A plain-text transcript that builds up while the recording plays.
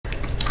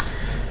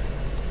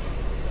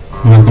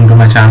Welcome to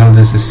my channel.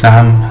 This is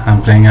Sam.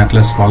 I'm playing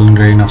Atlas Fallen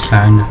Grain of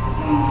Sand.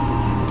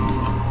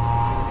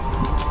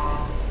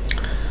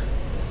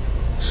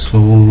 So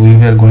we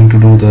were going to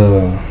do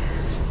the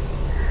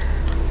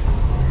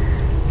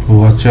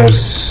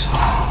Watcher's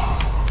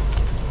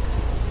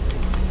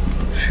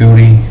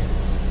Fury.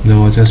 The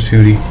Watcher's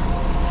Fury.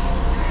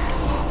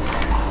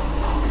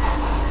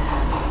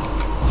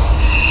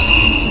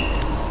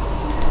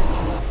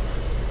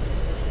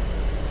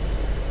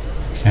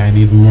 Okay, I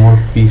need more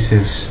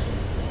pieces.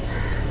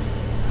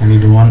 I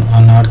need one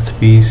unearthed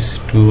piece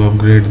to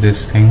upgrade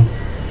this thing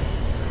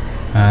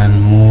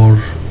and more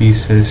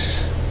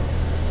pieces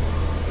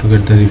to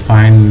get the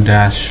refined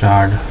dash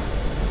shard.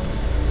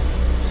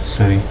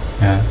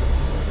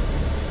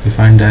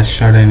 Refined dash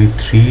shard I need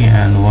 3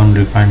 and 1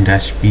 refined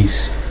dash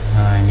piece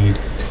I need.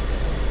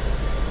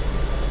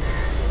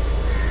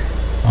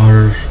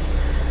 Or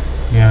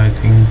yeah, I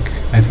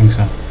think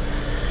so.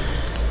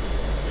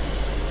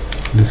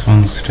 This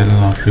one's still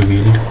not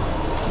revealed.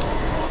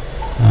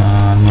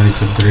 Armor is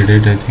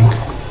upgraded, I think,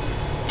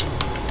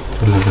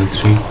 to level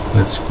 3.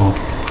 Let's go.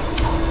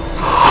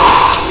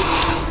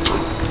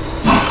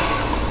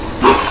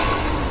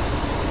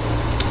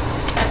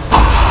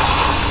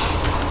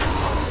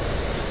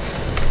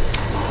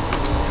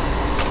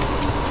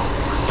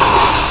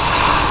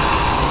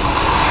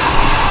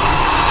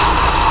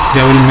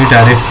 Yeah, we'll meet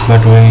Arif,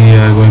 but we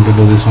are going to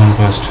do this one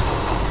first.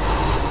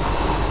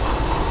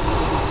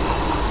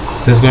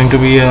 There's going to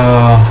be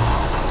a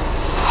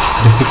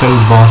difficult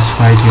boss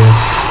fight here.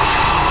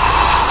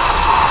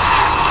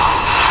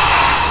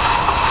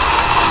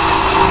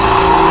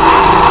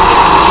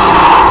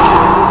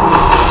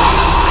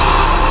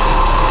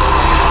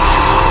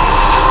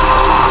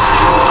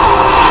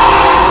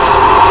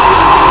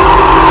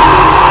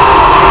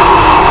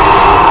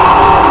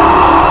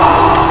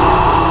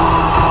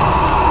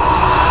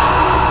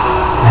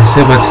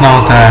 ऐसे बचना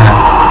होता है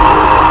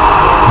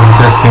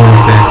दिलचस्प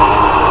से।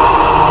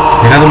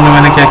 देखा तुमने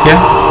मैंने क्या किया?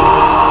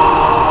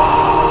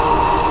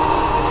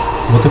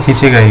 वो तो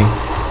खींचेगा ही।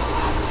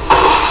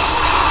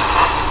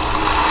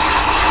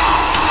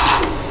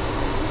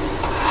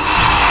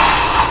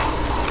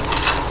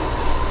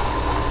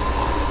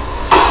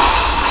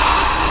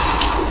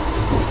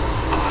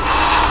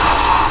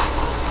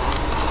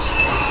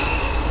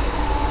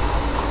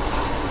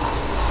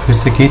 फिर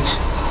से खींच।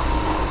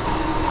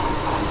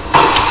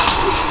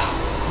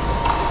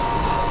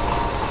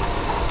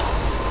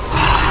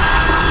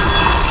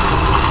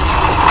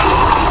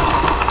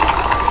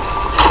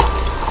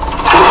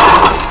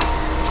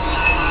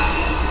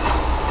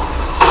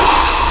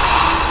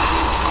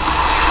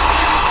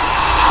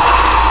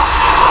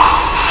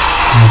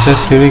 अच्छा,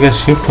 सीढ़ी का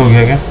शिफ्ट हो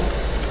गया क्या?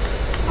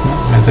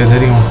 मैं तो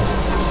इधर ही हूँ।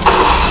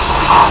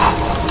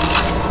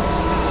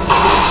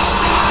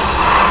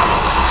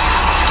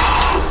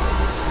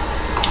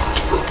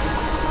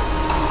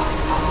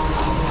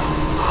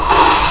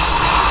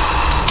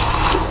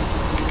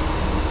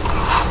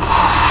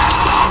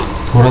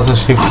 थोड़ा सा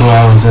शिफ्ट हुआ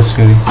है उधर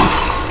सीढ़ी।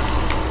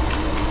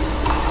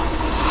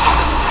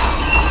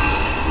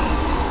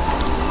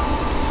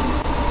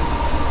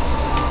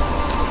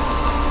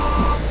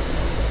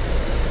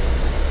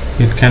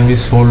 It can be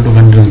sold to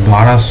vendors.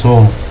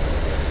 1200.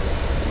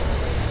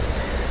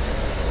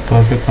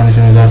 Perfect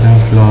condition without any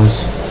flaws.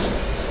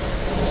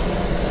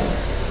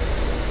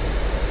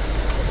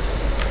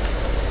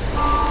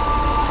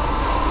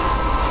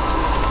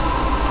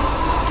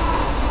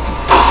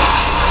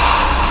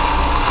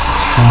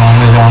 इसको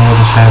मारने जाऊंगा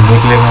तो शायद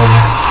देख लेगा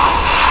वो।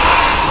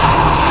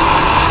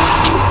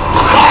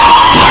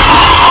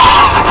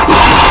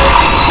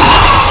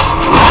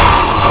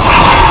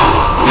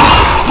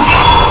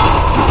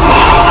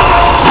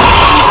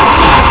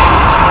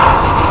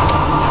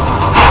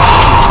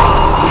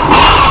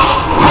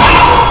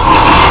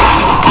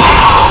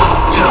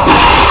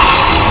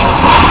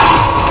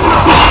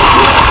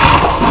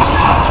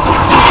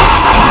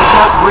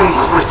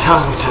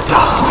 Turn to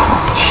dust,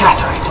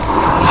 shatter it.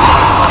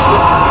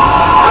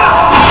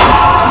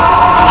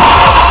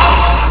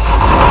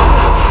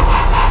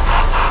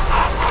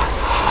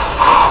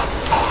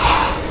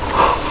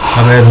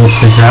 अबे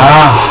रुक जा।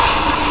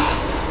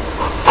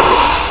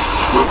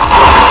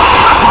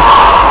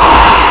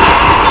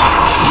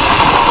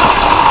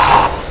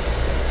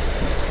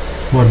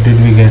 What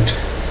did we get?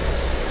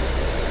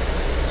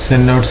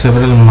 Send out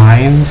several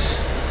mines.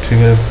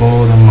 Trigger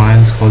 4. The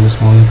mines cause a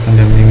small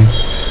damaging.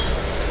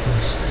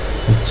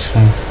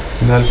 अच्छा,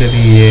 फिलहाल के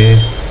लिए ये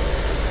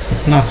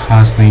इतना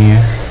ख़ास नहीं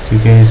है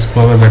क्योंकि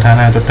इसको अगर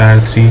बैठाना है तो टायर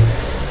 3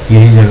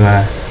 यही जगह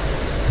है।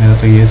 मेरा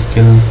तो ये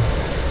स्किल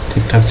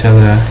ठीक ठाक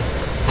चल रहा है।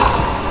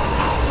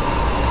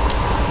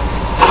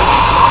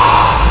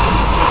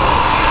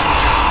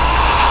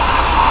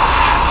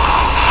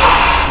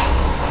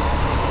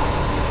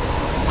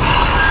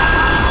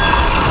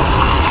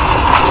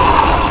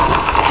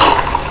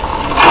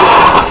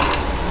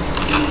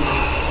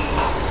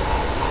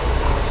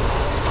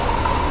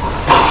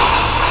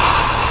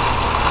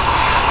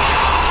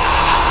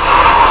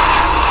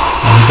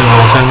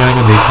 वॉचर मेरे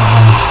को देखा है।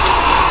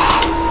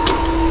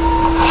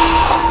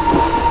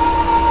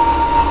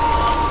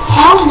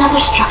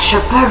 fish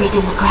are buried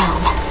in the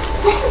ground.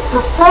 This is the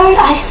third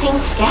I've seen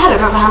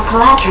scattered around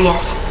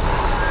Caladrius.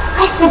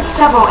 I spent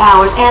several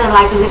hours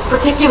analyzing this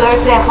particular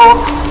example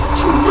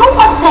to no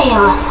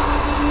avail.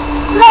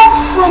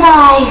 That's when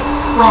I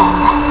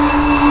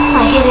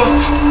hit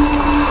it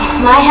with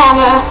my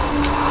hammer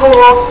for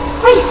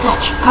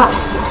research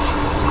purposes.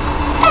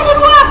 And it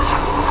worked!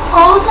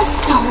 All the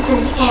stones in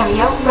the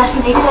area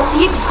resonated at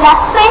the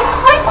exact same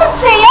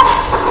frequency!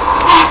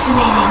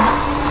 Fascinating.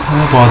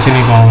 मैं पहुंच ही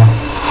नहीं पाऊंगा,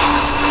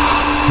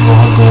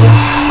 बहुत दूर है,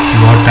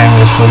 बहुत time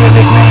waste हो गया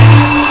देखने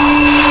में।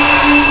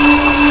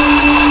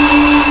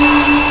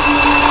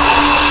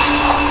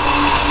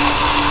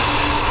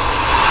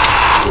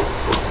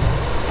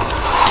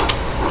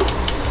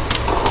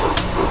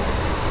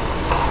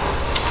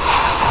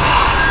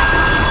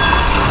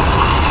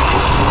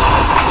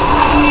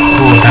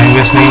 टाइम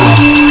वेस्ट नहीं हुआ।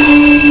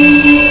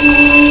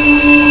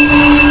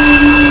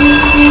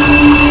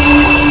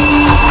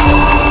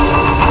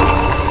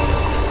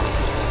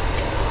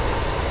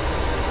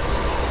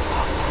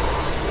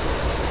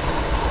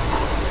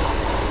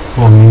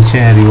 वो नीचे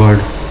है रिवॉर्ड।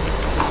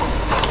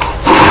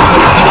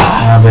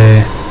 अबे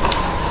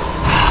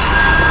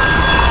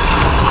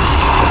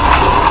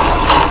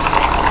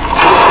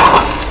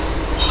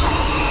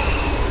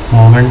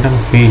मोमेंटम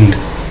फील्ड,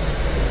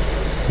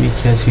 ये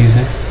क्या चीज़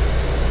है?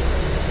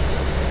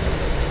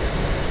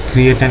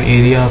 Create an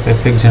area of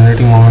effect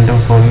generating momentum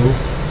for you.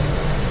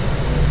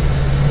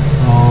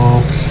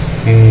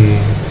 Okay,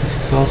 this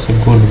is also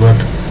good,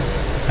 but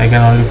I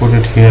can only put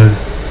it here.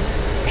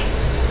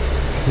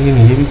 लेकिन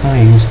ये भी कहाँ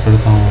यूज़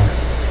करता हूँ मैं?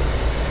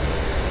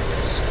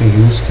 इसको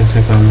यूज़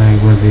कैसे करना है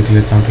एक बार देख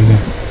लेता हूँ, ठीक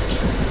है?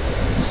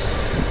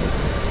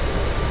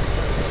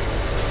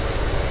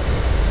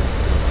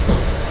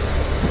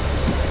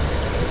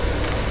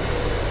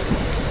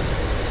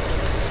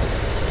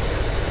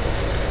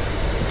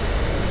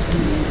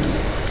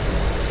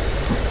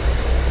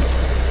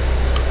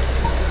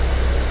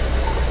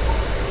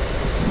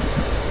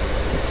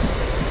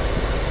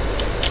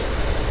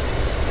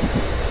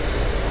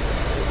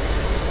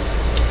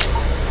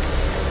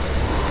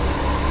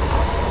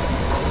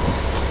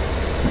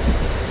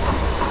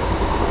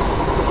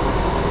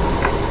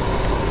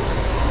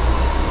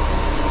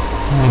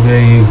 अबे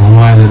ये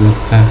घुमा इधर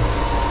लगता है,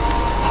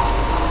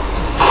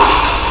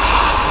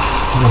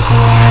 बस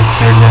मैं इस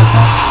साइड जाता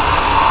हूँ।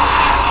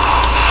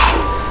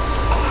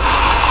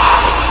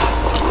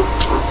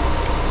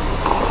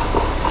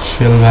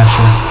 Chill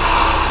vessel.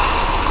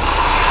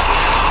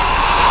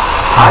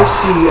 I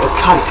see a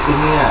kite in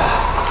the air.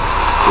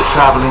 The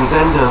traveling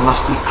vendor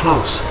must be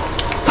close.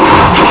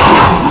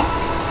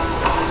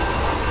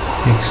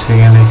 एक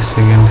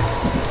सेकेंड।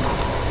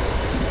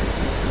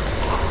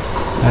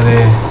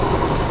 अरे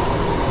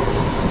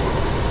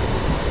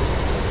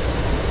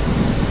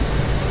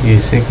ये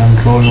से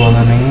कंट्रोल वाला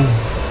नहीं,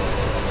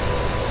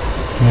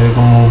 मेरे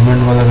को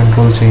मूवमेंट वाला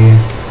कंट्रोल चाहिए।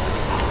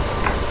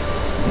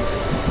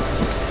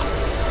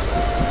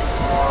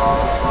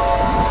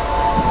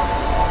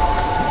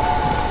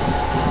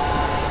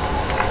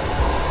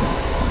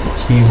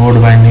 कीबोर्ड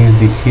बाइंडिंग्स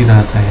दिख ही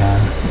रहा था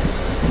यार।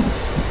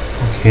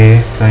 Okay,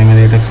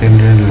 primary attack,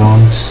 secondary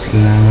launch,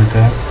 slam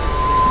attack,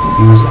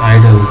 use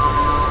idol,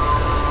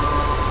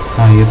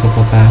 हाँ ये तो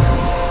पता है।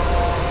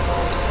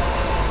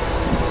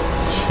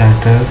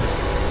 Shatter,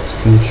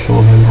 show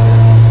health,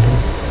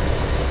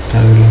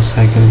 travel,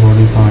 cycle,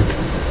 body part,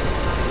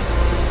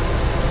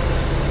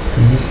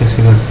 ये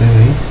कैसे करते हैं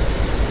भाई?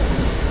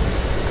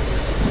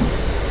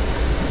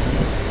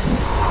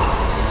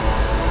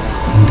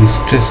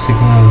 Distress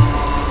signal,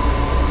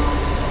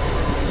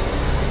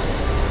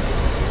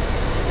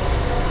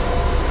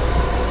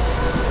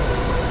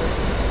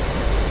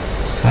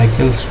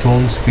 cycle,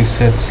 stones,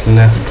 presets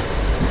left.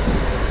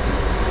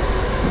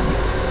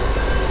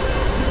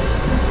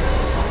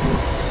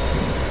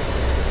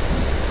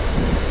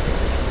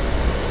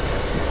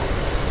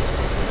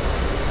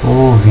 O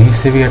V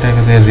से भी अटैक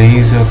करते हैं,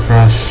 रेज और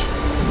क्रश।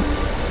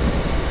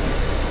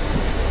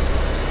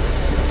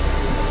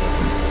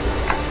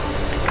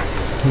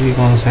 ये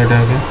कौन सा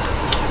अटैक है?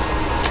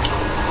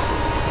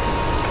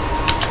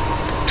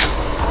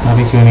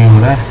 अभी क्यों नहीं हो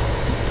रहा है?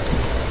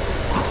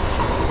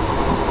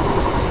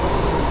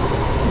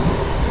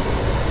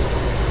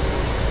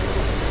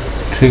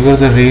 Trigger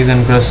the raise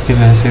and crush skill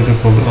necessary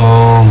to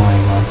oh my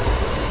god,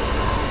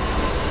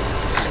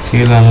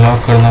 skill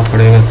unlock करना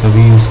पड़ेगा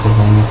तभी यूज कर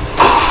पाऊंगा।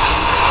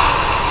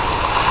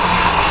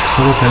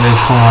 चलो पहले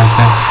इसको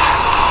मारते हैं।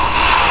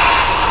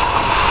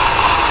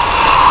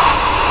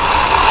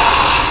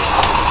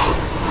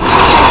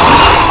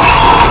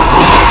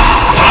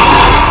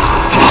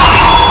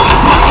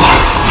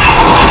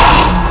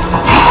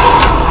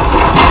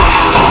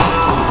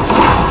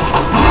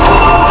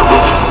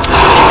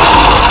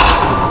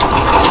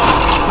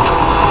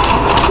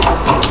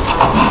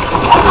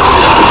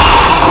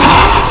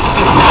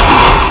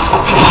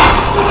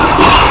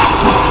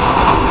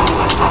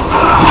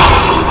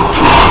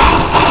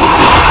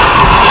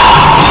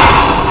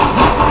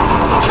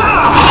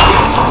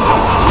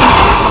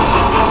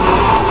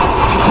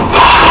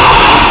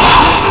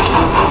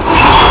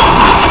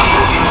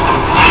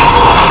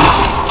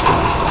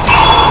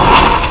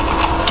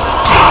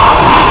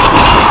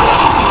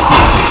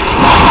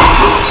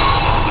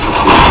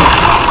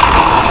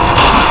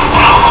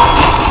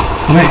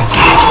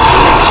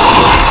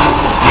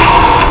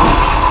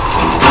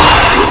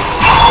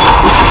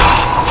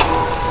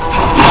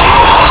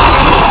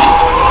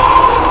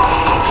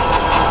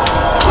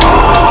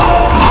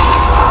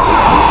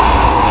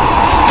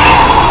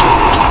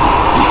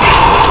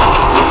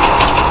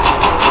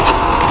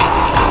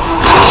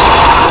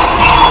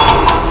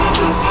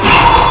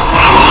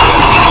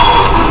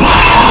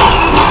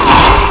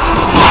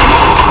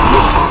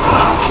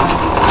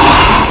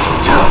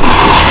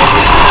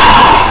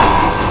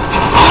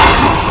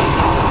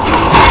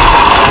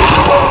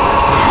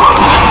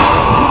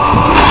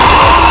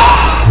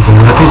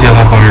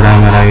 जगह पड़ रहा है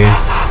मेरा ये।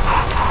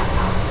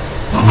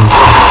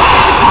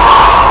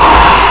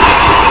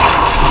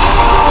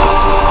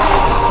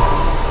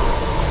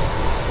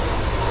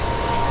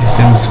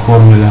 एसेंस स्कोर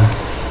मिला।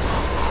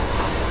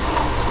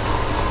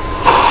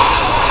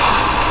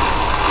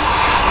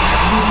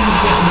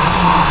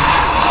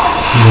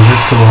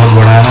 बजट तो बहुत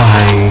बड़ा है ना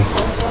भाई।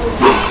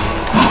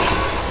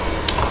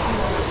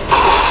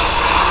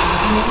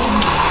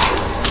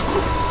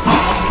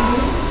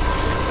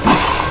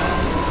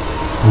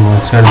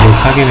 सर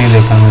देखा कि नहीं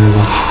देखा मेरे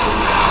को?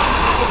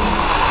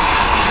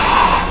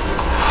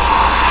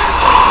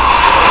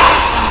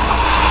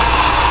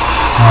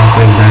 हाँ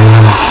कोई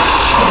ड्राइवर है।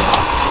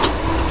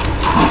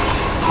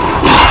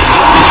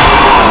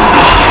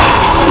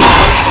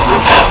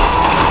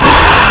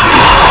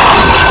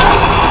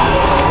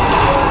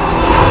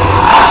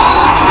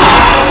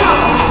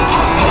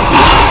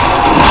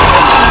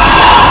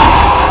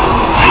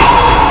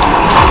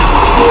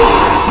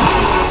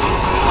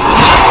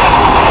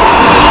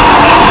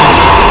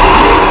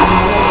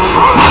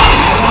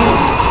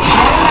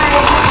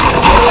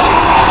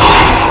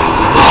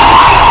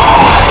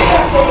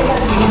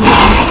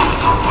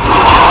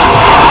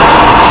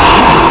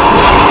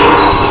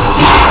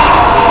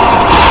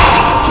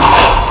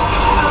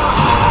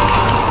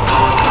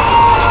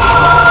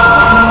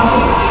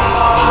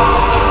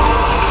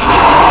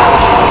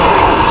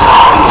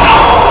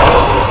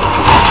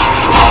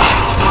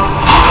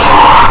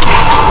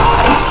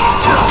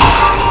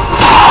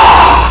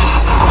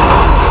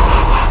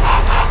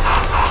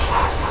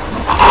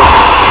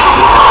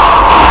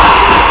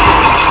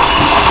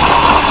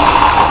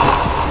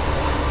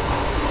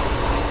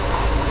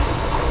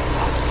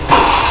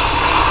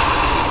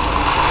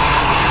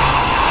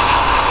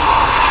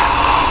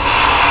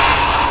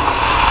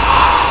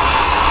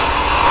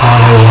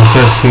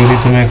 फ्यूरी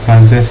तुम्हें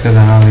कांटे से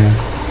रहा है।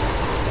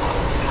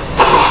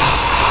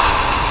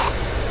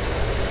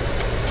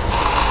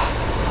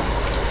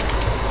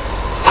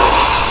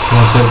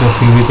 सर का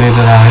फ्यूरी तो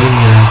इधर आ ही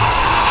नहीं रहा।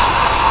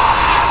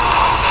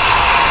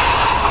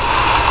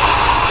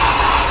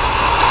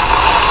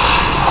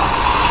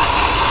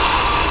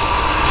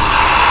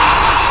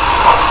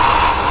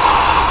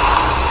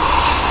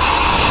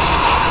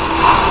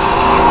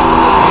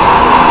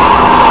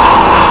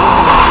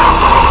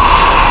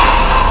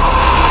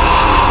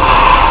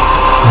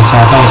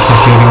 चाहता हूँ इसका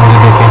फ्यूरी मुझे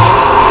देखे।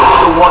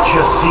 The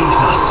Watcher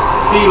sees us.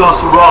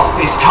 Belos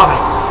wrath is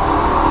coming.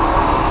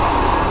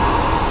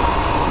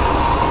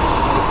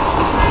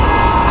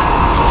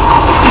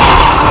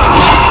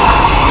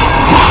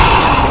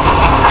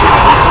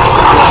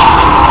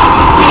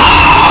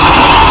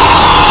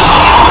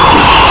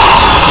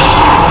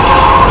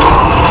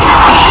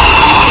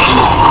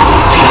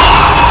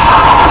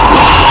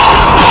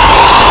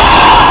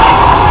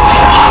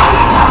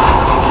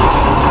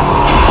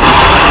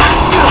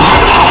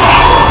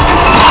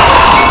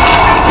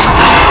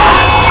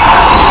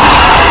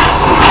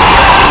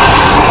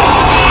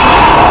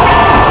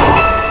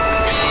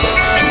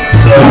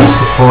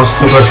 Pause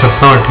तो कर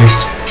सकता हूँ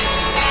at least.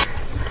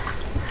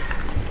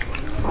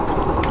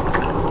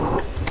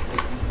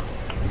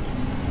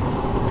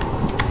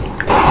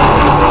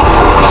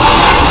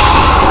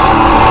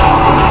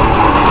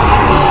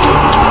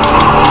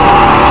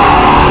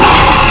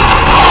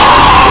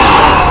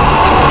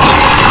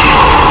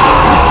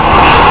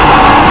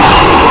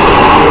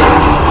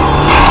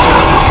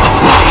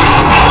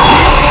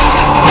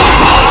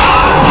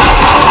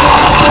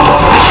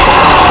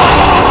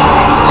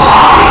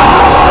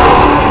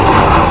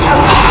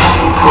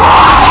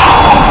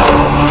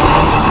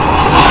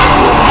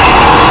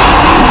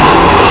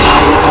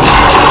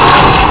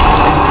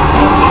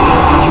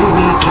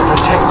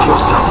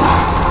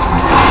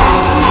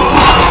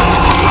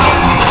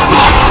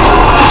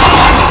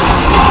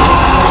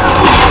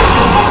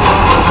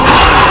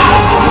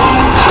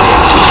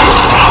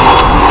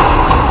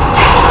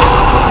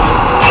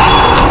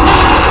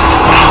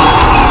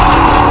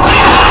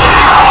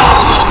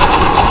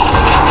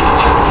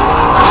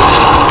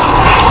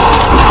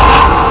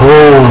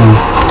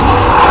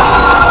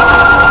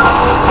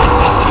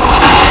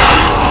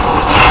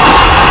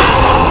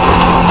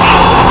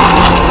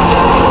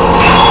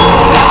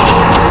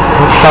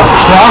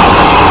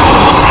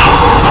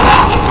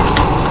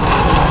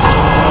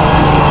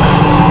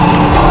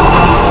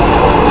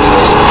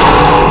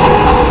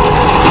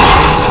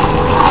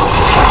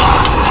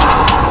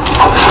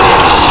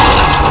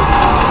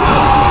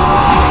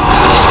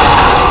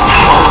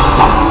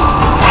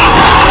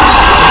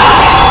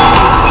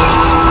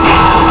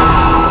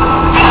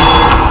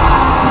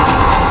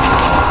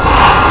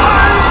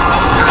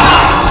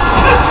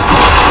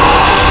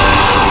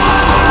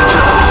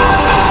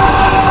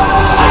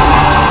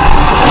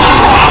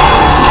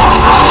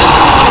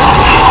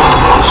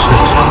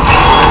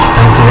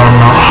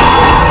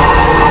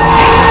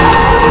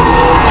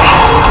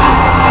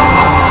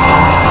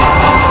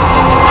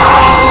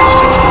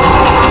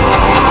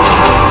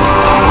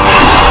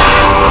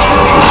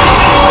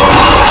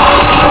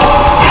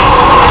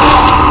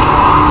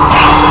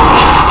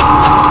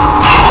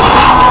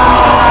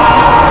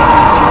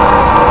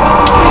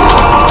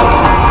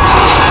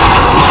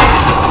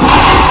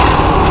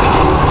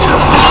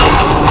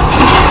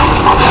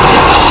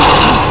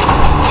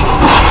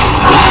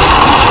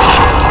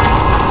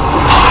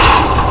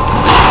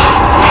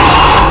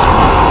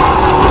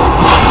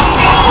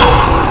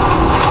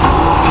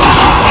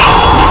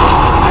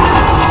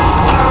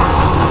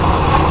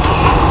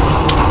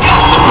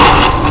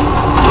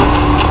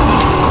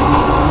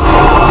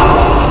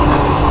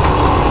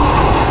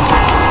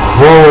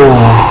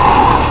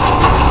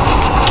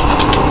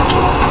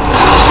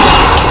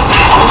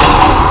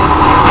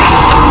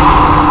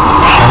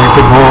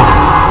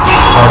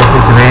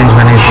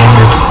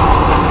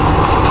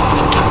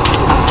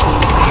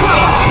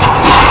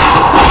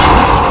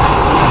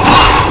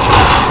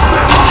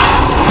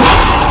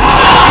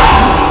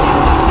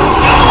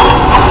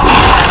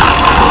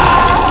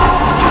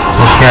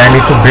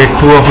 need to break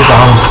 2 of his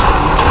arms.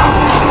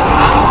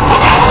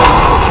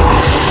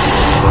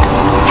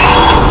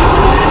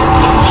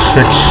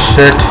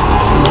 Shit.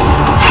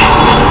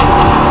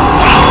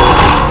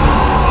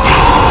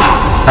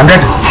 I'm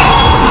dead.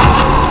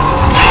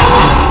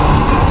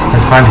 I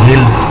can't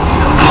heal.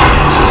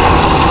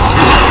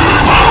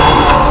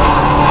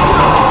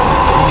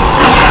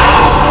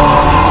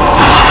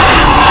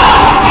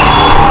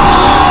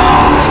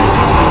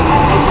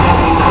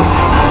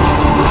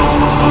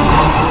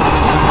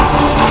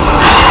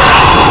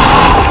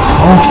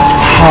 Oh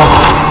fuck.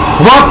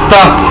 What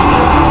the?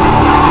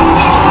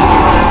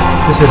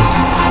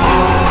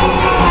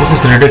 This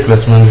is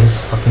ridiculous, man. This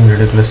is fucking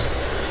ridiculous.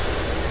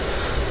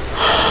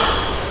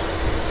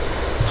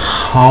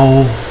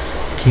 How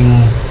fucking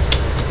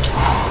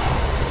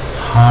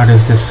hard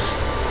is this?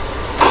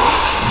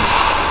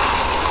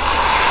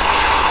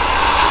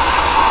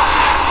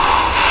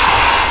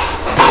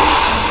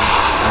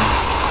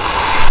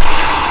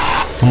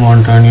 Come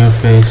on, turn your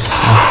face.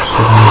 Oh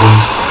shit, I'm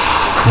going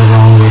the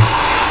wrong way.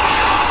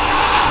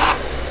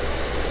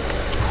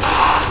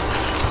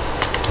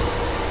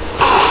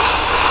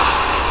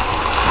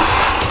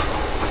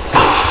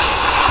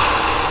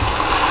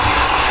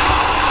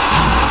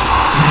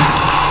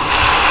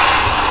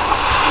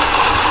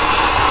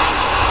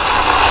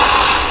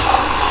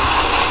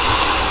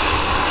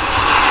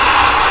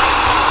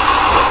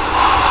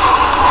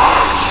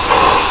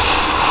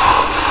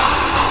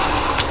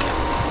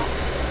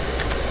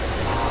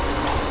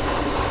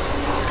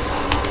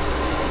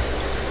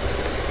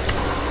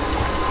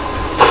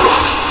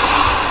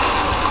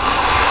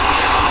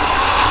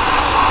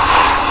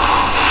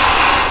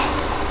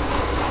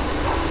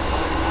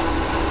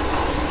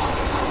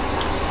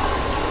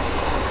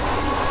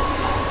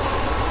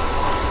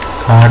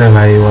 अरे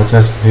भाई वो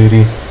just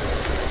very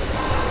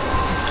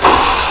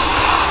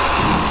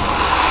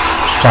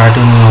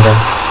starting नहीं हो रहा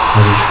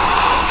है अभी।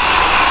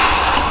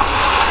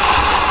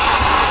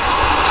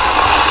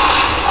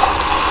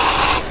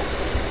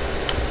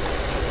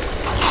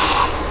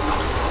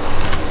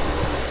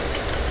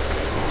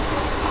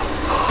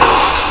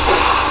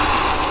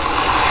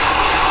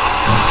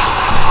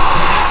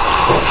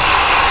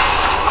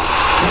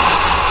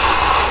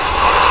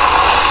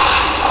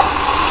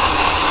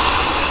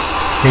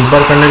 एक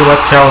बार करने के बाद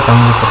क्या होता है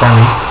मुझे पता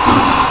नहीं।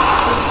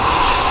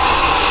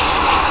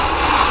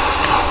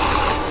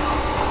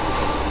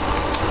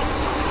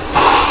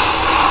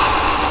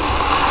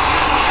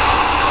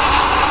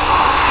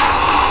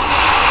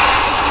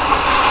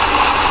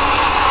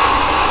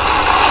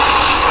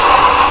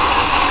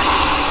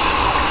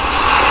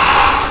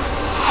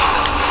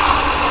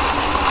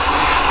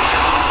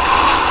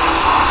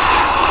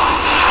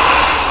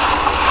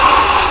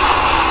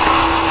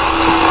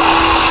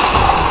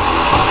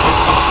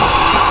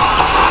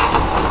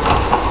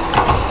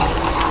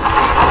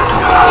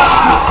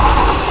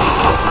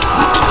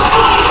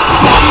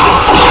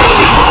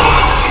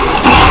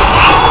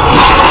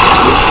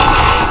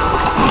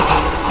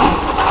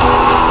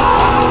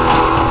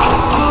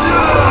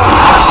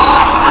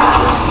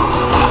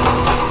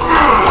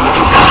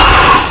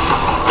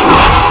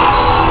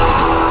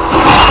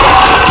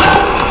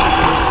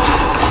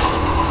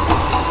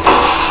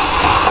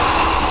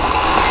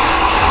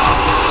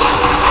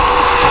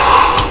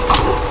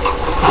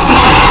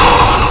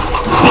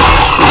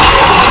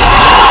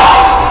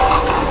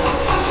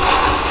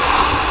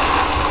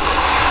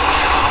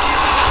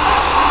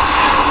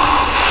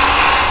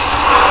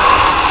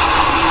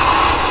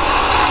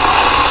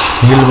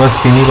 हील बस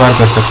 3 ही बार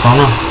कर सकता हूँ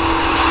ना।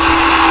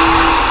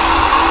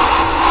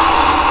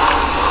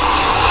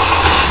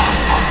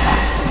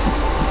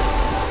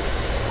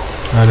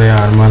 अरे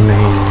आर्मर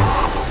नहीं है,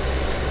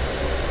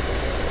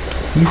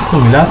 पीस तो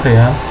मिला था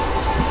यार।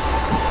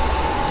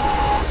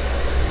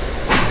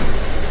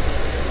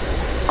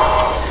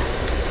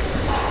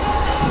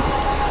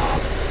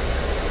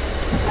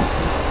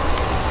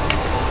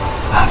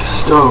 That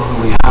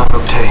stone we have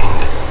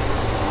obtained.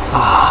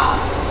 Ah,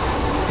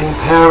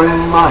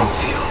 Imperial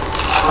minefield.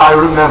 I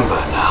remember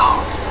now.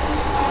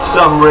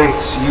 Some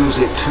wraiths use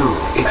it too.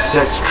 It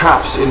sets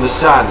traps in the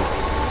sand.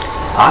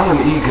 I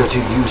am eager to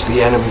use the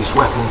enemy's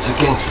weapons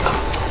against them.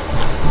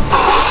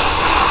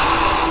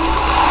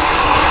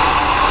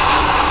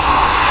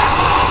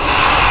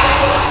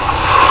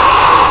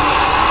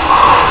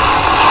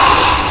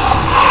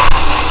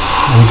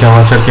 अभी क्या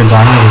वहाँ चढ़ के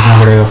गाड़ी में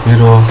घुसना पड़ेगा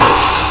फिर वो।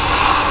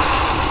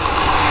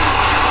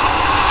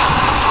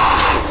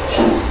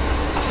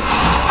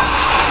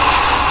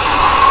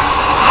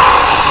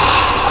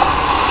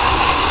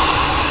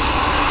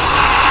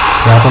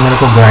 या तो मेरे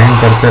को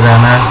ग्राइंड करते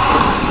रहना है।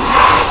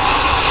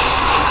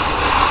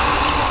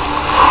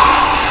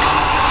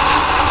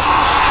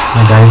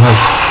 मैं driver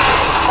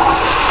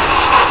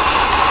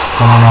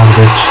come on out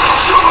beach.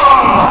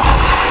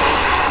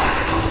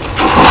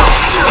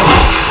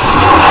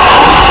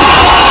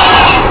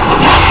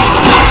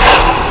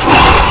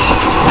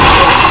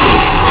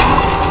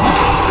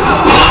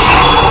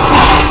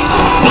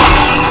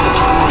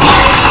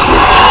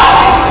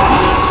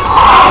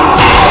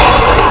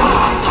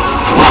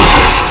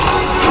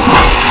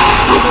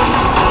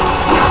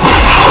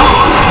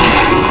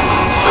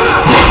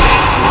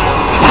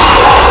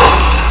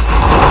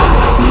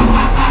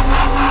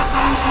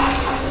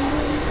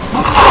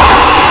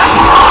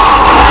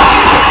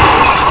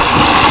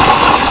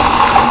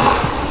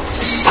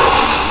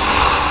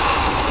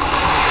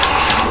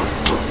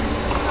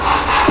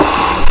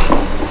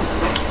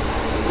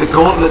 The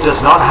gauntlet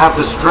does not have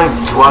the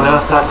strength to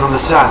unearth that from the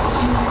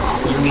sands.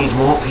 You need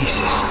more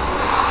pieces.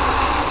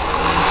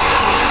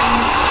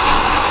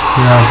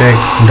 यहाँ पे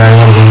एक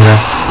ड्राइवर घूम रहा है.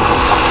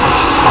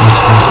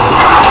 अच्छा.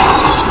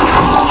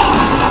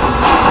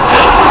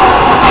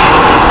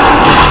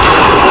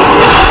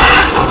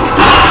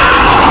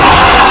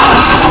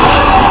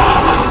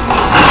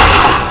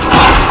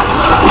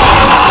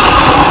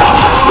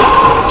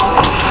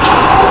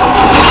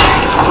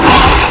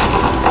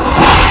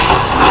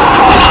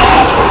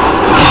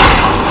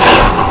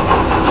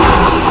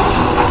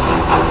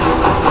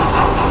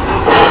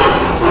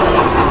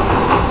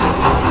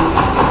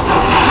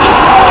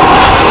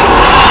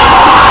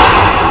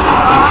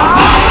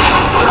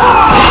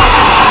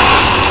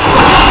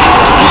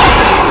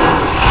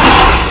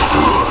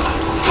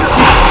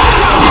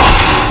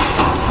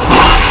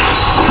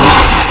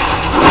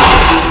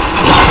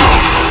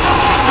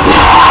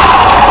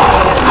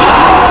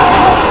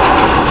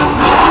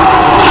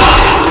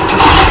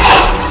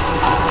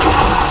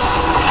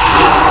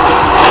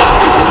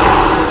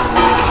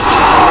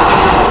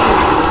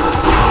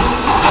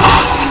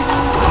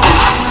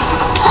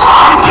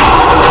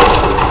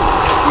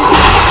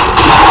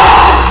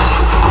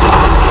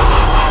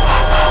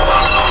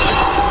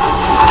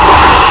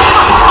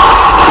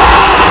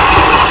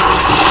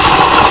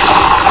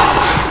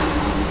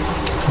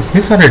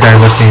 इतने सारे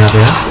ड्राइवर्स हैं यहाँ पे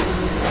यार.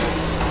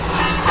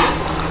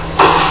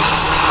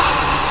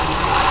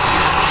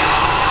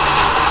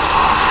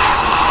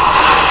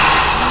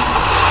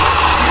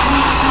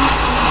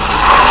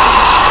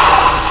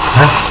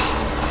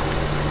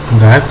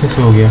 गायब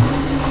कैसे हो गया?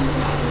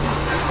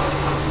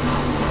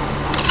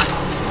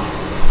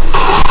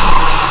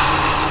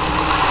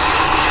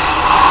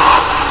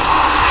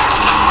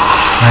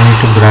 I need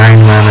to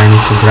grind, man. I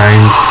need to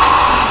grind.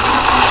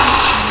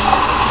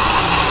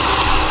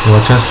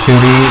 Watchers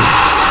fury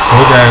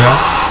हो जाएगा.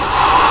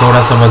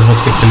 थोड़ा सा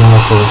बच के खेलूँगा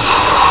तो.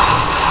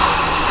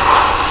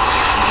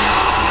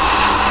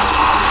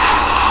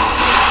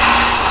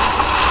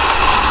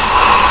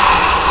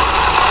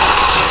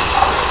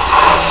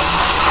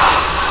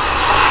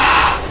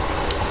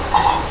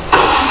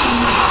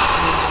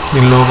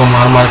 इन लोगों को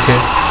मार के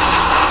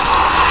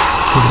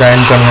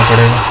ग्राइंड करना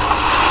पड़ेगा.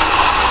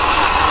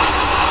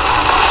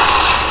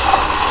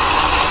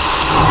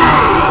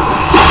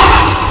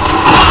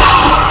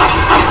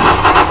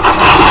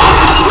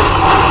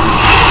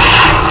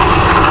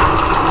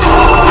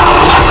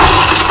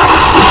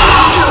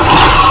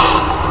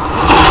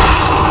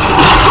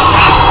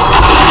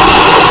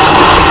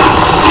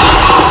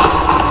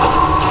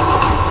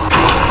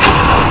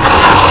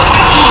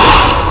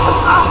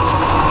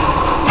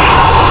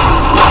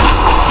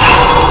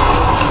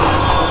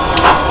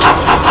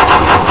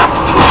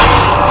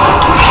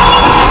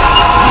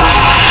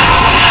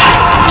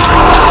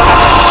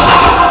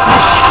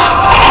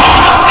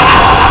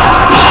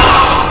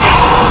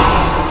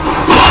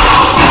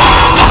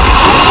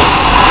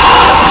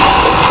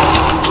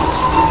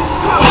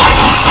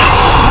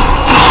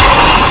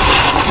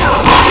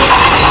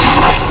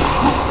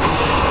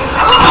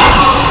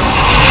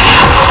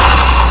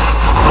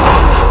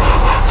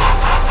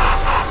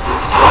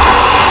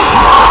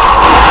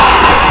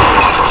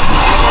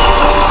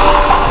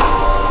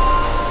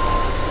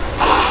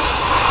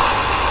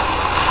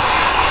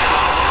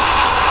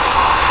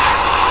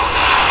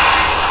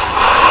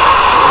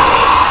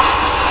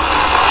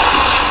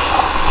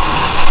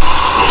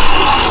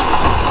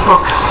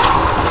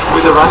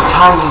 With the right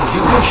timing,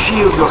 you can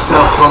shield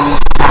yourself from these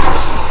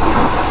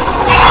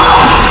attacks.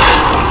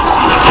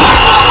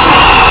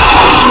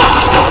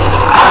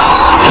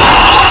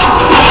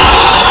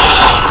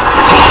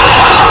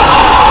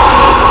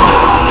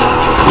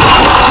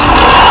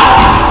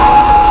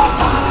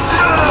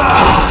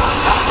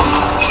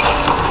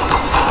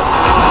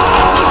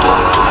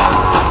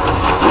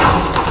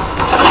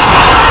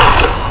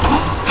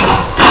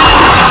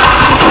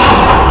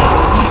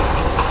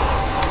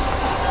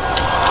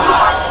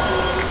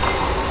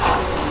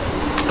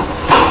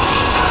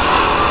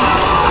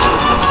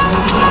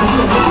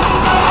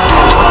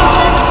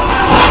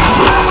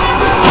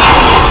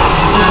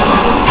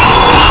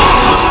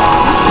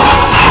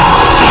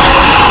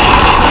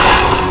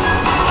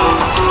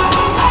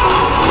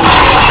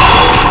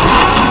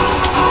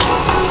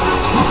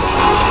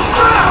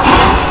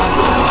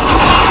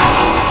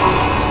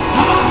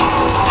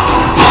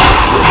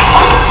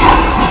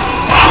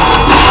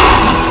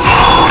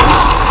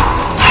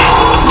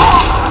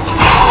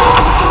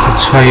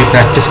 अच्छा, ये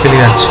प्रैक्टिस के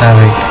लिए अच्छा है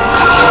भाई.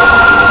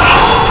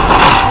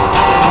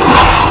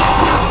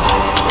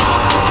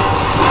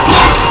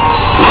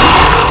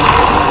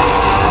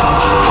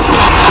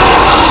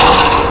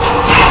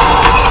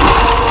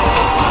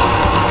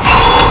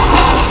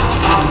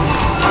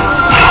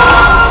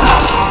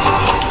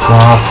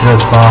 बाप रे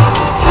बाप.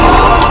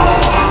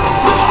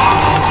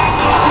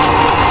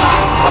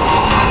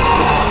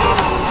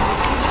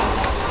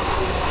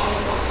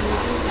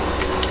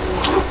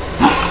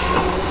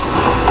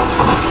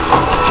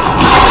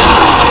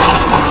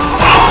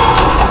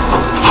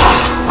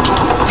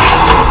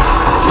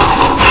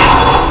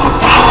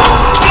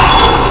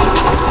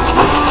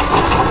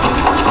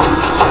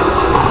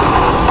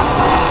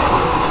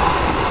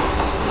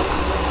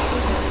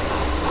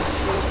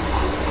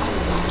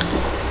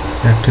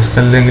 प्रैक्टिस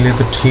करने के लिए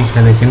तो ठीक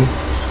है, लेकिन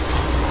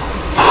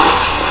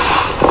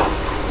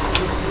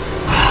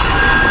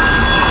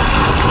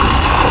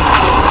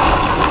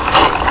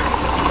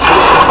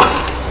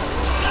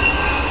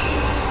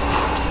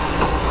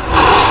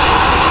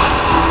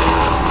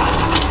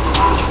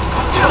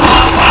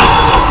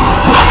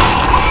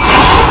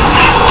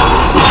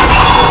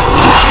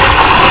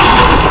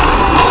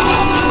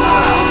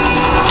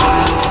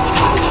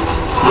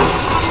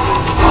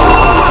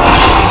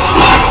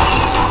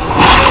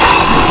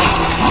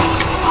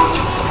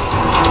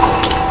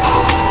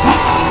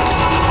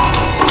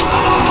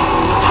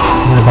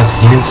मेरे पास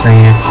हील्स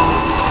नहीं है।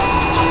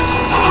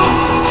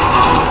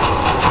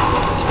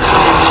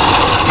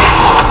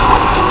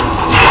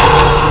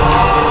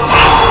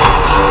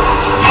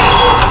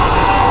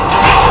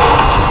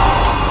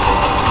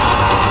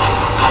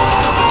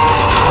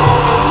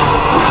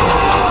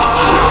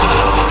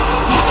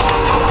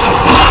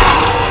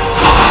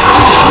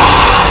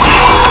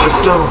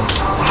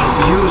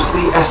 Use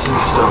the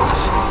essence stones.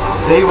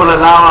 They will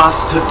allow us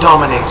to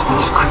dominate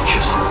these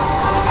creatures.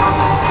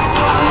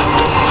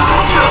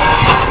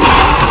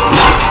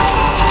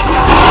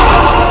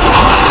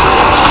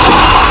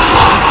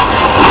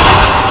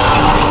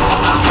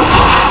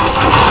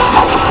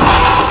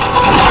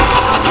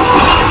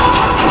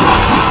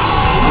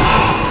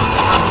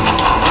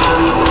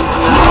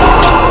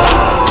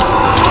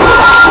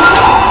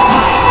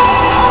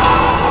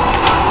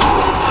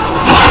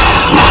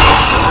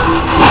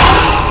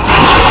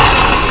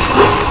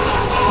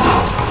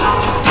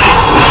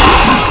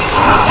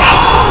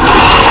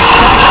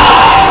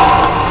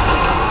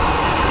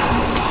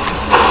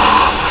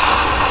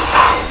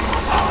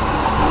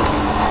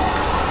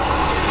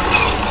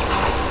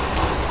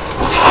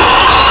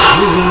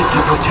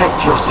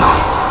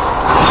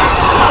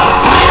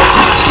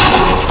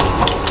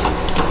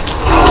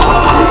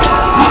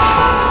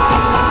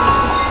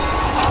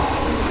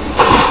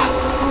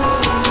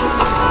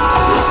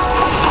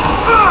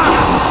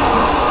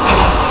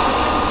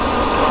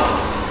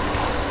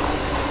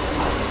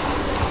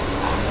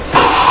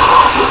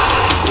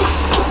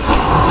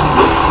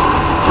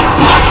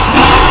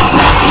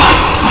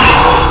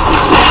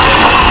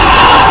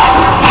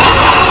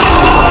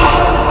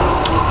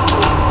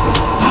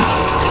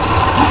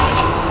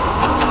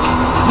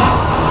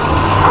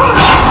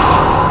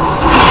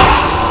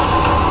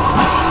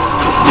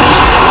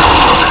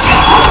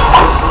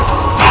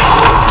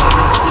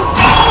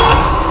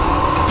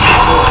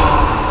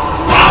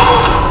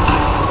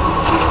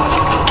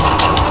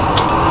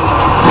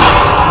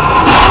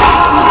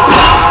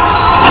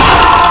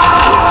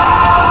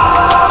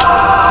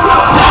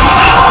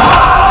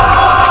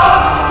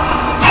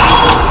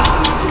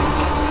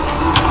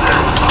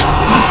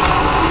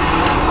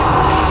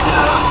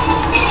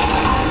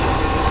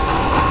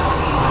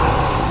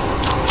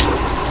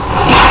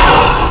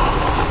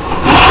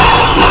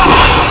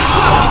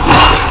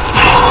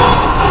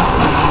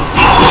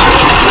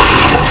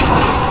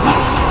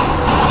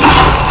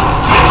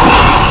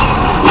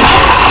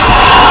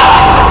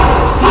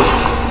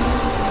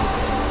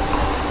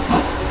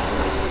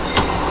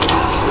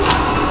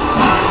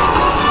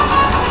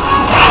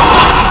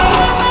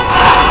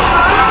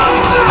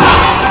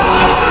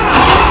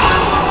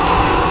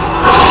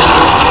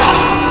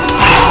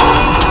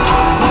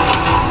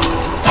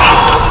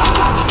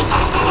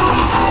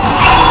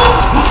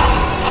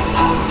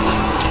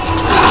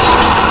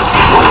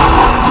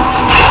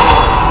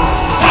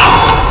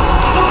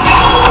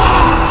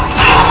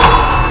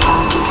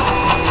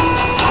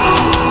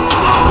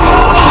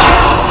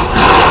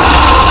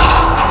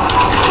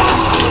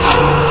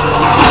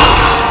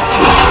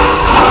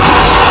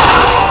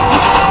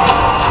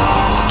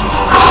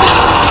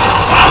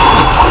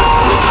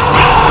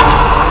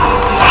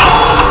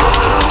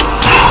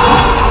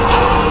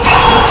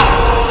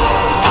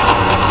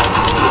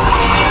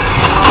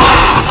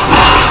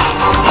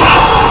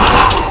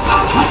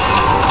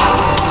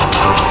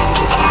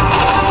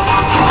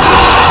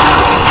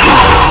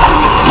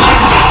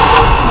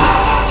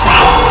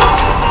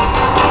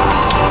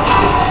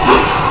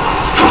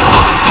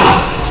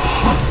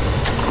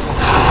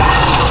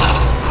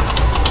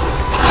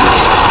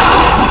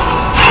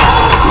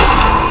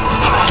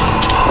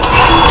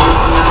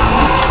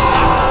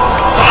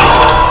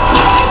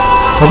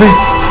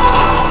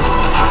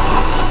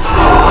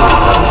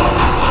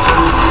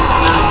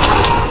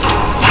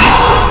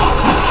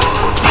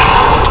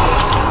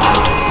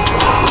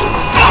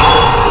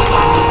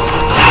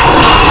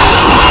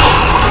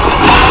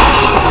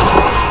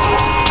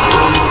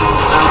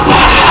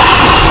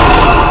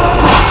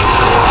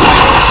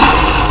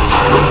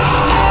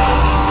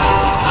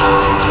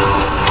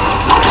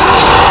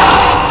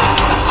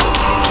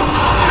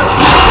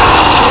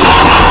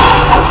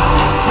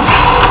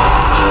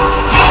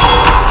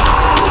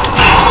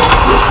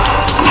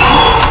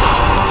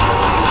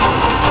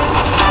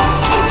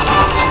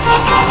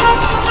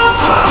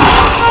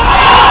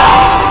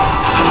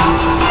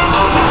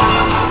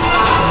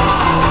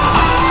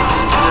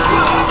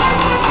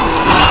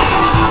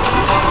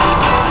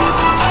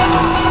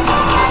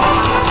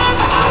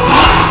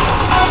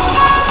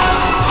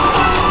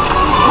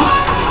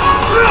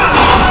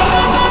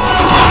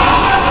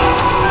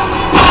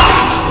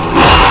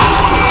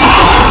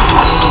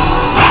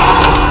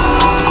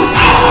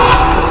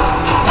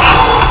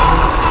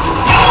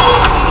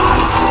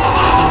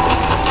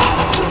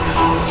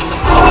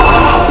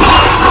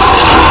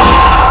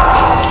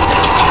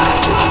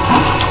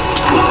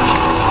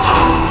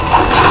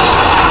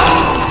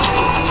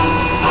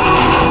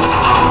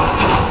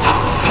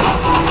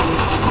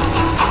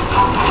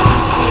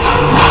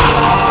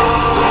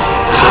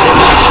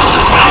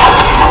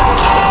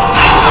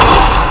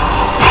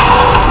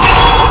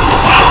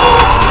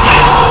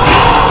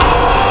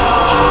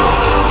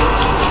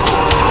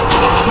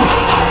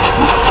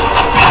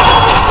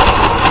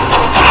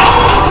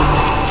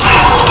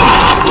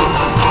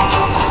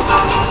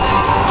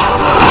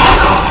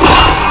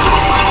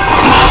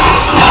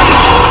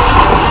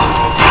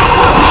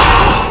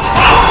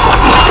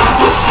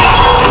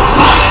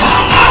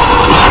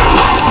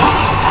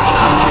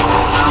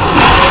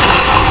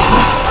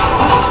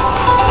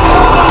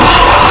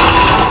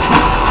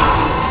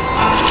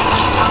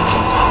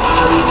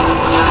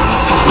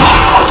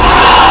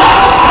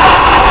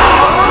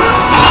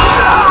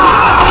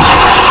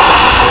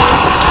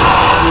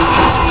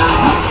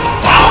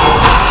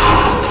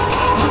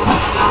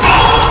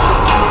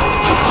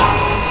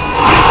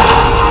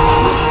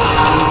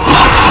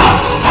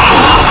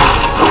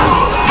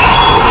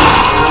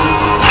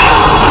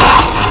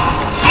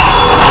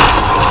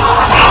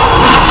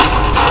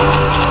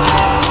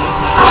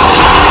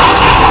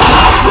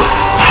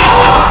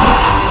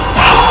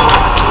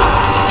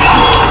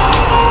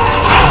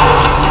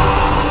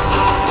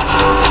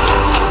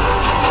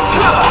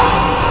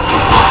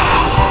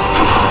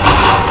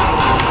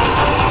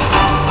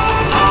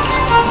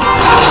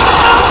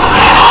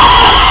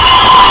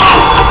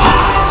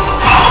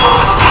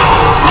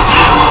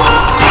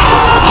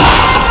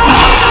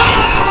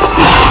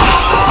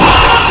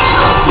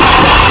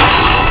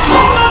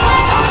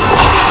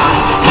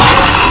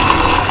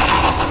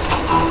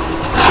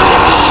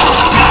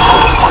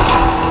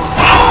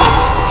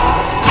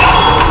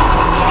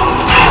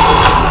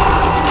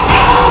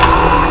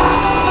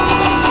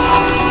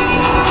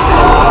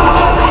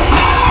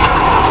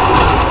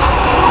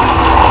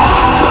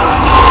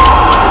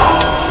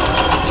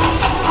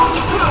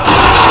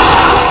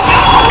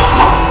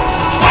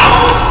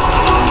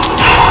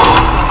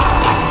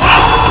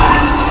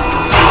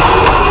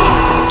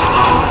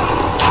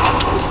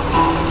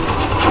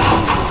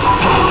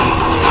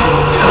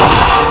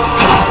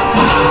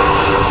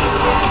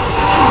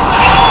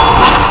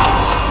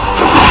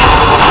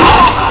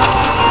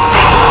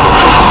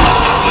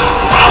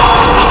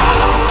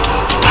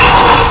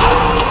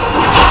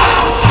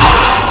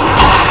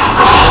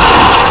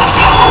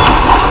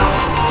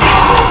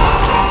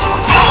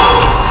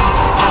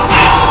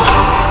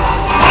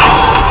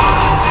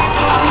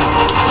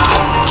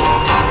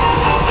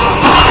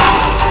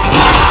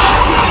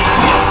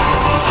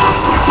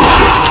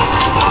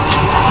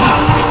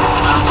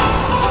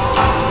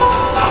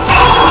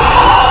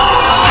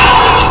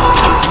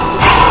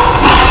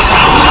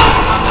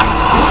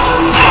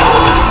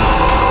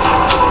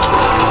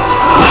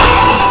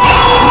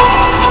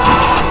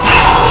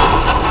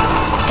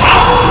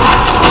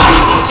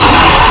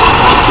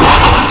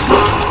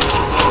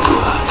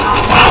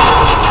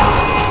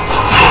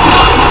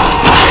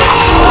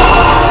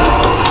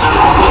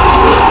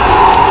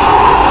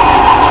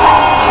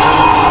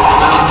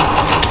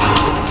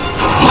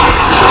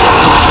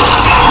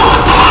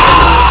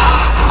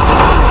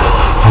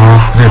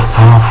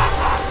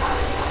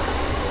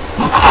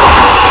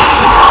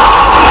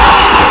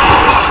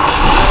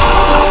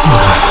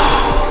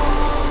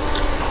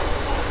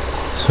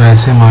 तो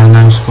ऐसे मारना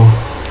है उसको,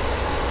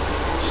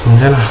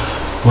 समझा ना?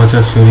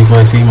 वॉचर्स फ्यूरी को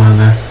ऐसे ही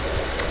मारना है।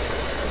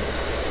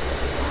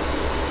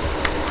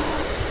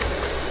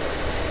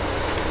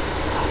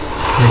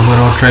 एक बार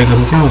और ट्राई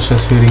करूँ क्या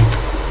वॉचर्स फ्यूरी?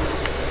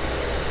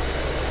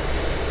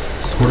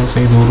 थोड़ा सा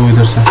ही दूर हूँ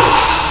इधर से।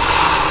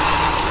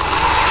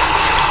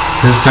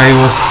 This guy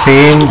was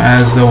same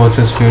as the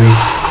Watcher's Fury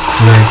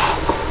guy.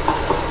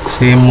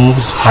 Same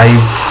moves,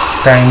 5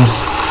 times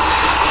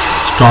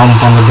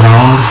stomp on the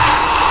ground.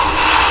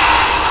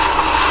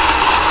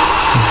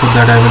 After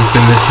that I will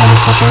kill this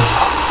motherfucker.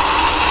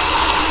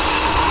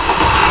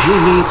 You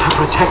need to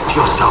protect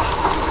yourself.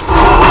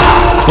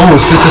 Oh,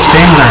 this is the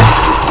same guy.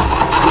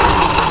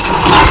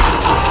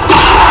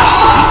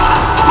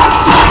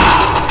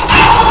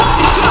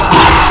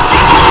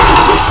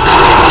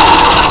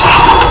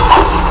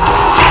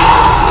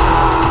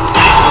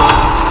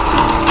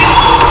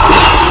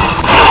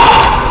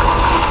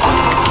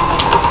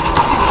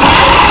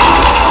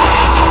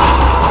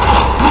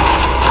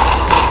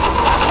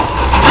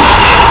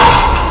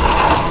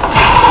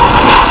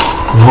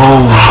 Whoa,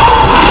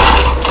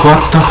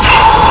 what the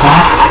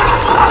fuck?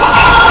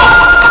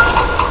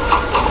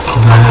 This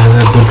guy has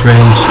a good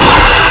range.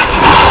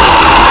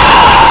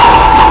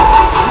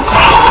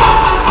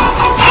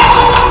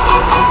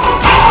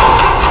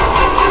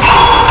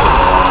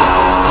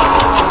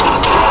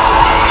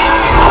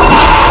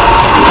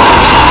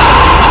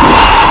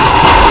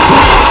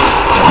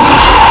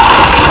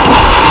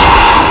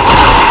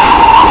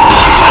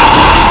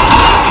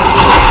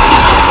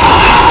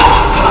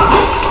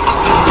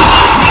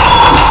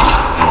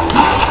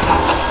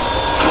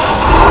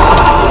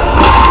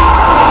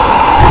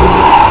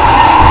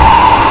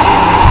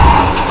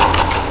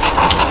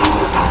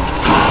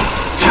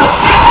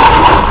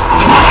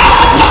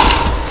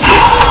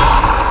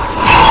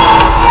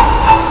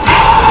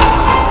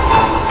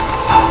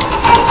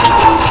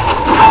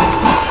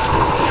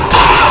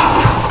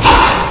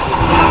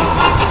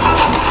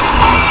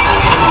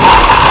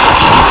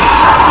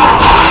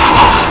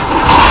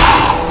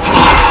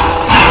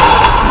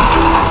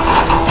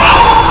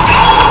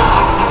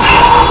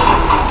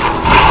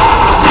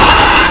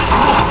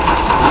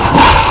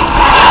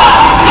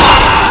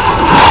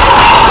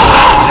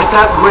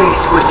 That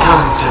race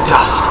return to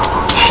dust.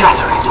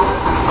 Shatter it.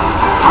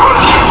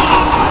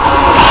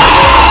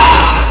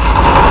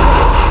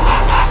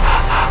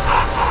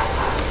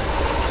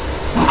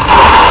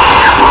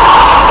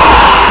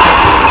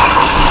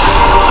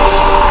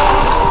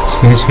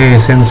 छः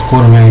essence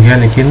score मिल गया,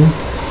 लेकिन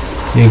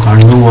ये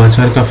गांडू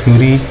watcher का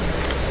fury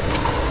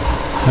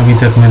अभी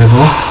तक मेरे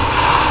को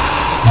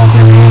यहाँ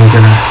पे नहीं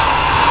निकला।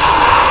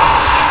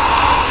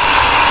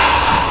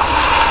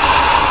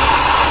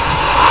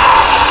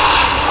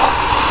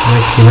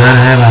 किधर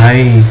है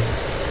भाई?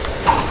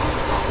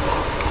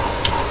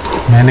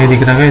 मैं नहीं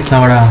दिख रहा क्या इतना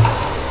बड़ा?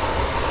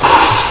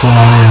 इसको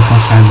मारने जाता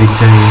हूँ, शायद दिख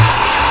जाएगी।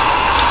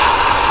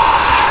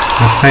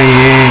 लगता है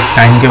ये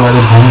टाइम के बाद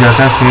घूम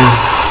जाता है, फिर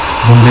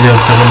घूमते जब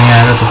तक नहीं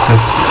आएगा तब तक।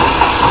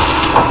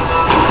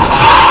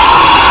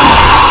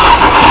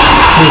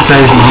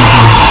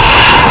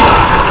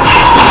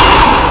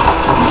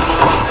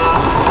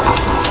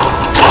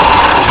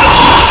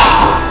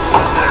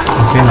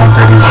 Okay, not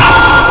that easy.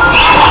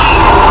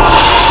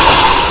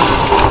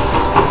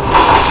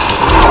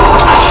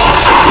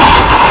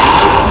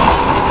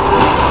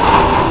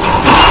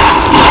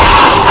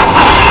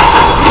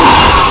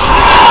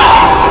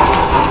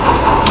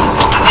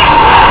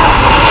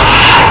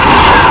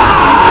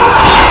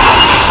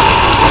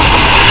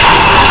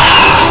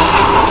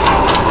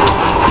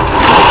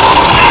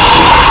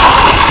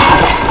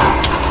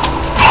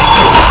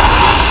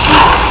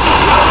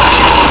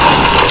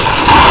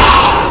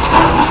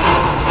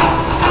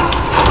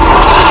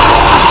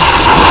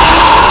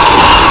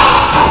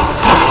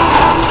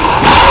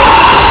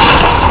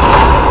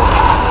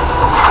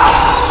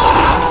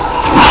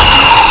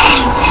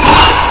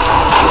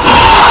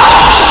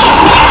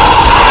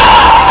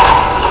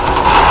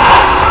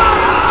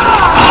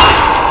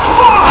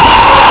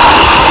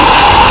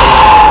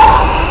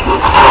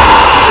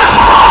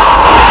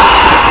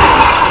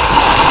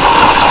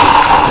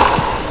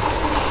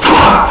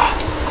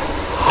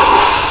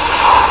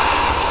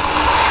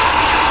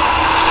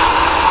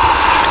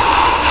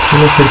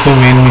 चलो फिर कोई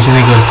मेन मिशन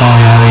ही करता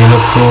हूँ यार, ये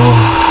लोग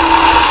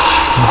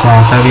तो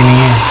आता भी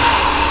नहीं है।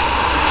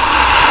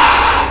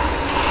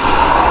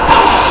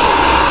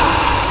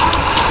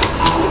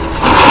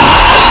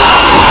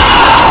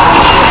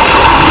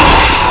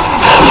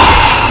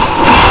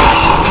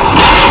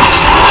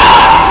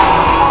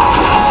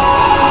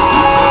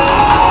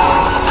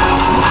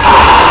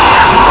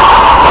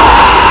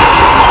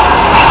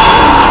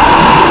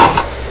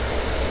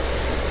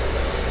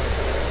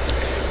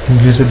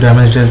 Increase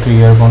damage del two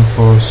ईयरबोन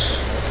force.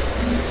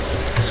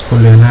 इसको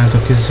लेना है तो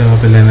किस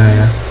जगह पे लेना है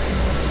यार?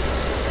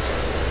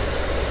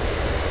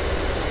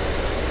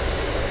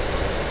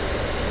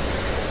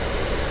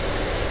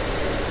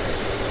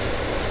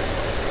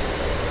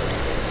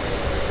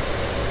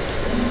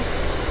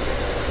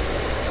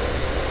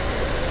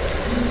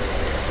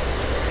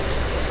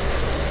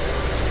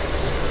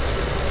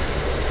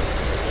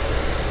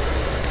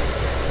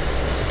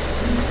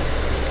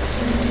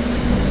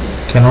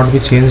 Cannot be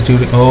changed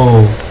during.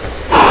 Oh.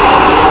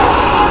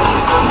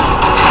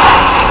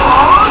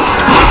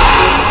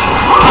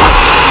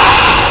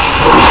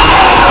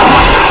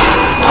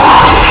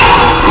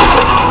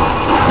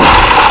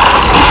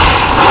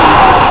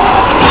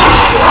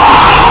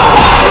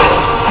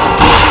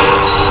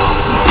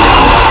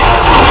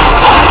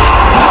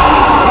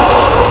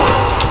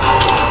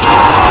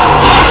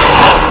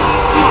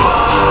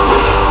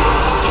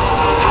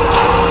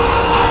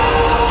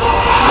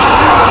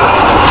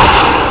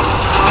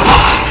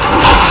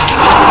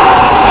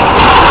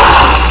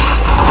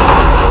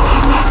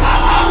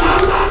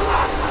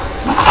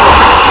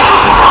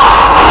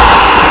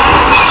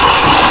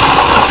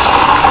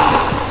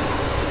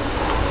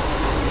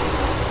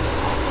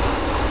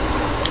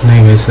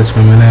 नहीं भाई सच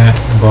में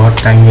मैंने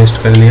बहुत टाइम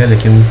वेस्ट कर लिया,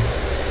 लेकिन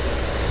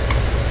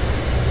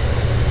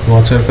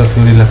वॉचर का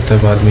फ्यूरी लगता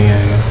है बाद में ही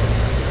आएगा।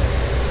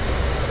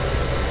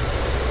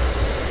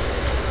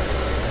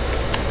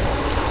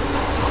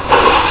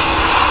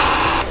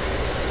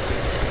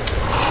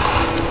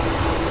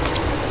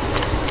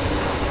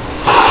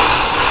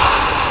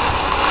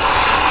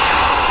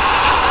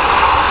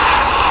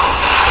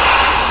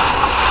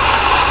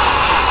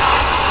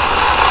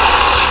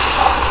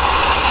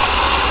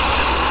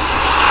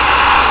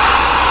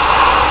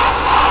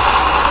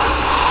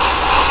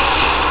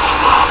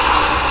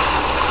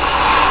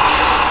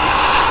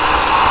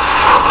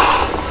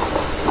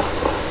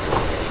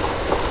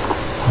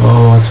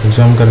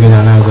 जंप करके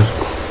जाना है उधर।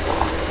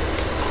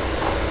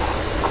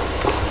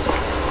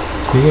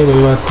 ठीक है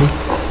कोई बात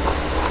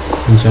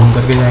नहीं, जंप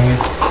करके जाएंगे।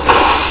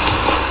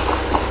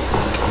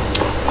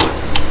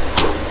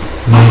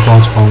 नहीं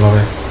पहुंच पाऊंगा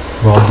भाई,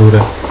 बहुत दूर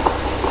है।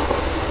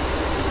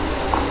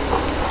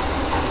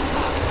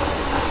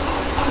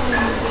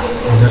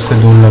 इधर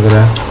से दूर लग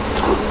रहा है,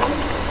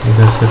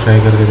 इधर से ट्राई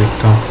करके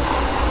देखता हूँ।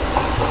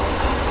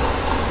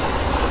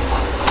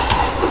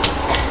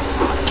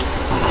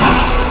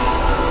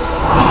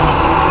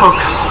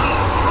 Focus.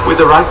 With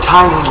the right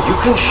timing, you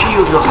can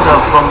shield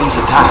yourself from these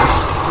attacks.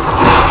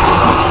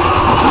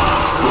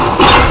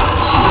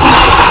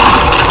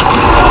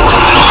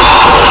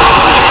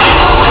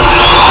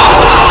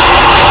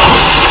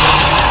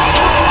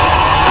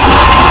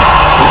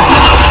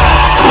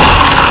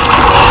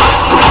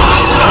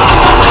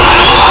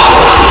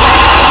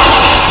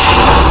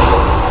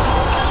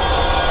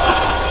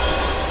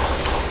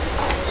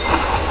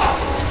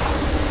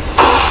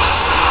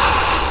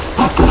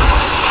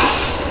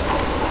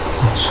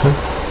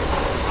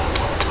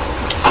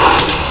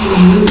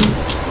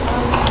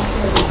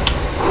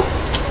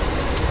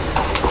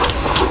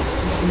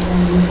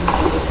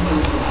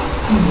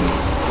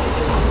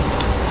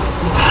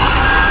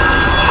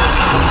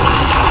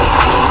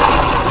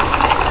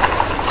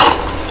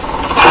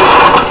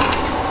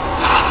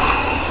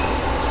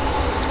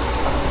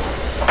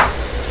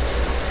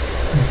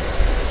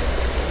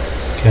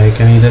 Okay, I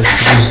can either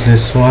fuse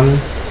this one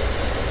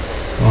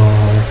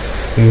or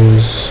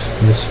fuse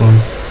this one.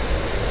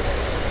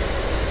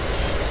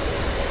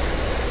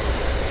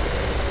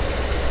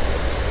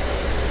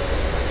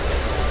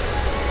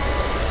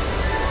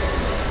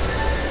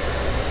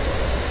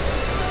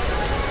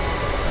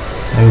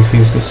 I will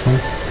fuse this one.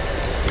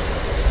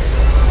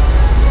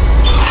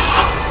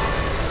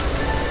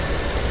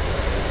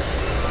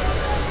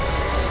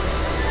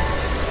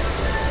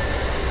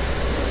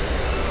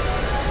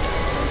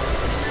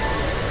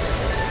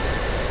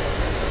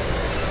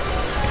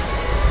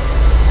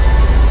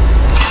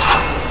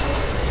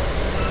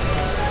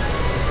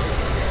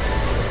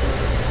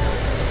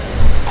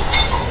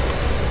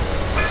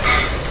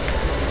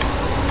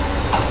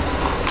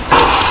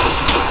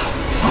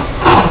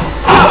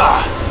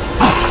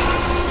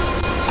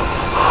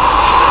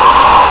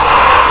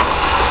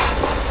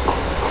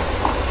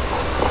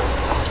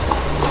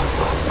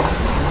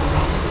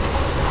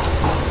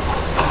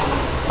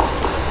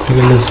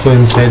 Okay, let's go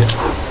inside.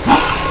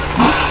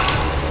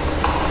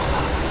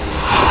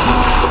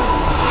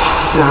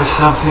 There is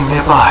something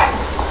nearby.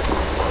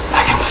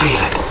 I can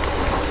feel it.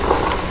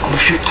 You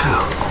should too.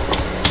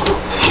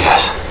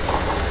 Yes.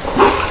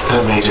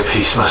 That major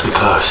piece must be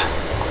close.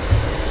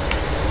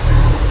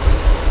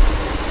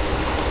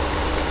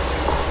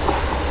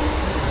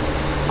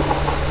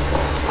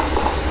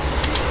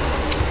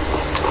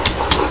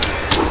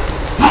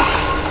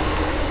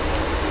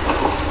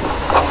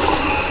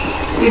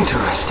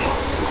 Interesting.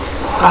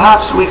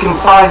 Perhaps we can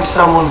find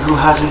someone who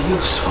has a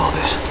use for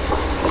this.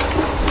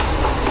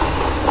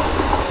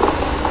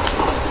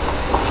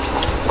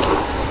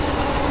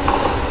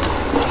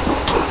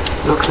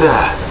 Look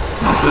there.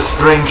 The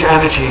strange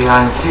energy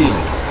I'm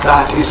feeling.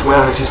 That is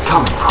where it is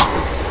coming from.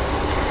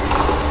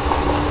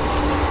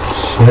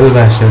 Shell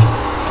basher.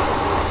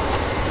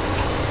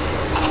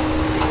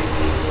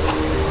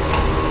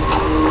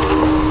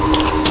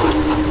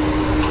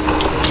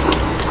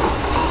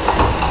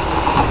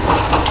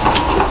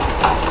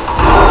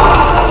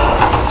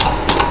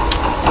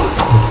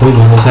 कोई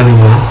भरोसा नहीं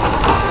है।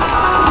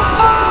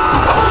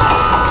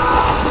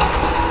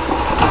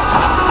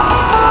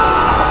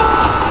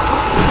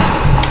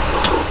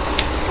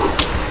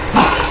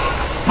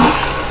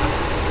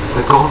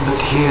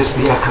 hears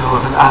the echo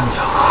of an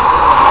anvil.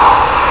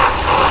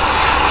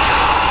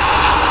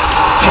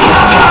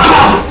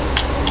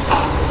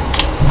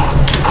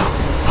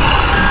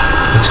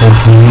 अच्छा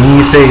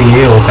धुनी से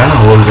ये होता है ना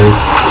वोल्टेज।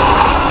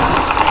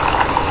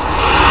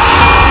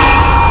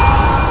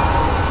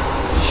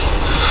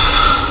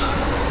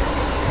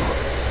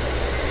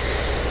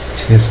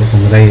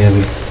 615 ही है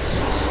अभी।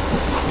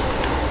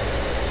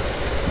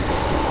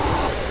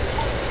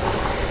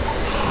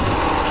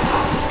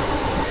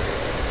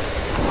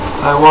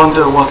 I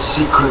wonder what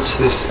secrets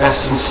this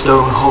essence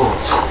stone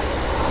holds.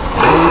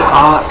 They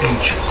are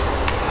ancient.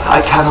 I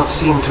cannot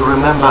seem to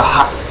remember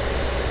how.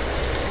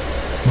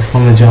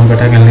 Perform the jump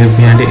attack and leave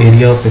behind the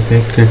area of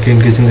effect, greatly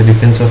increasing the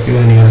defense of you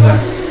and your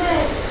life.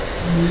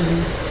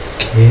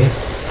 Okay.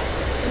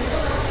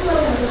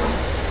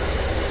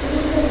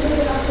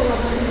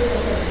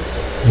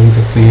 अभी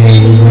तक तो ये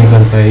use नहीं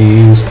कर पाया,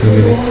 ये use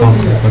करके देखता हूँ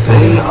क्या पता है।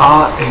 They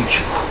are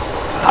ancient.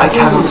 I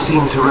cannot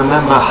seem to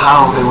remember how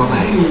they were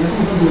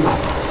made.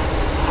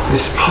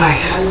 This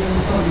place.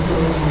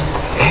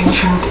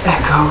 Ancient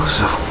echoes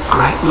of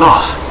great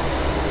loss.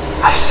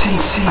 I see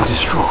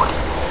distraught.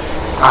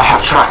 I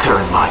have Tracker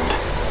in mind.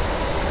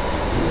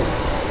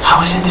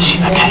 How is it that she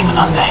became an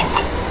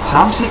unnamed?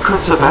 Some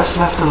secrets are best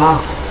left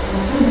alone.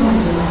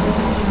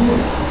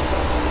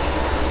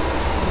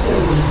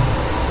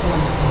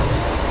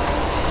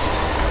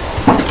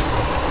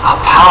 Our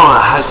power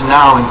has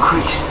now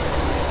increased.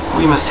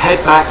 We must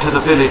head back to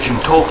the village and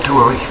talk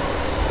to Arif.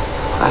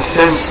 I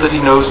sense that he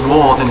knows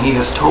more than he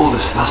has told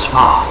us thus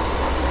far.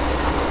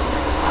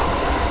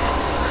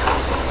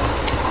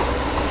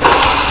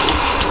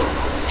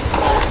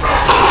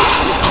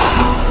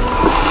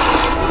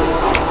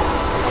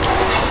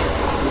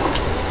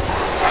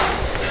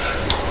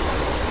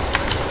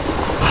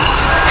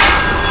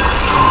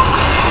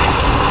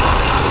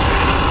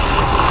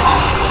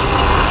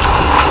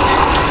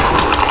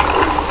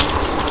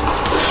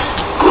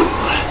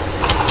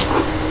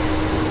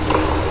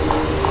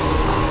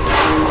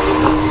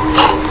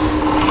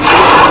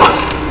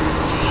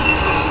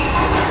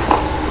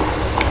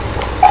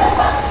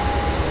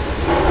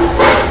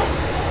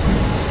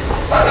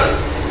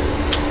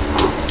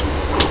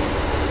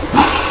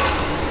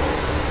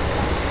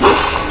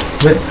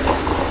 Wait.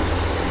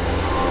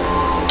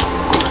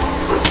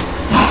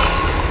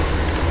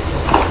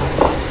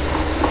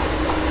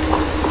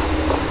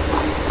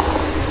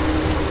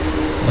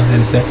 What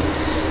is that?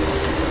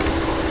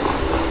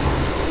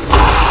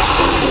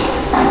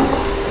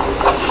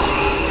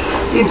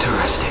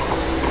 Interesting.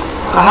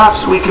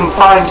 Perhaps we can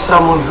find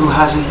someone who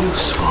has a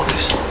use for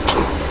this.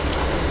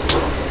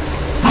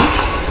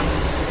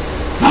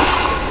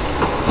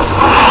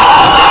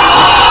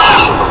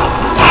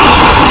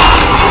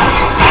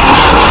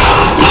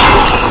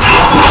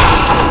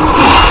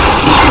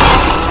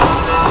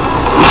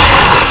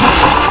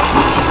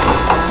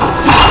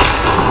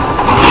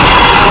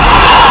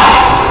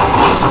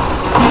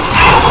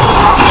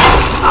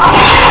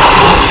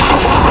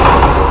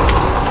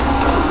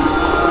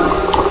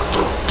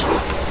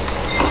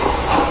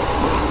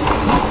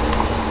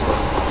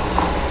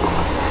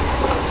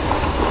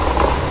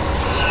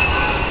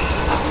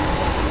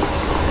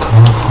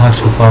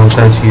 छुपा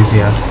होता है चीज़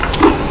यार।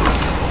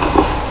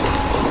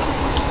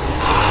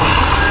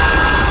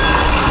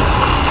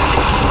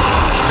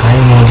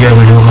 Time हो गया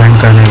video को and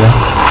करने का,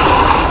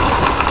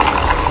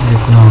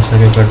 जितना हो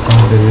सके करता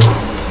हूँ फिर भी।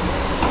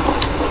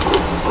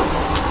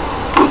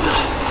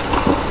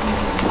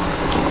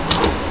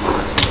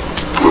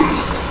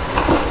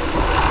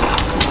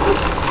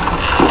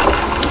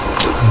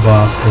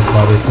 बाप रे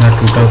बाप, इतना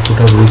टूटा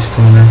फूटा ब्रिज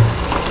तो मैंने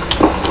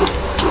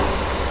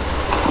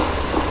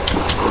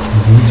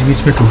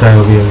बीच में टूटा है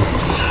अभी।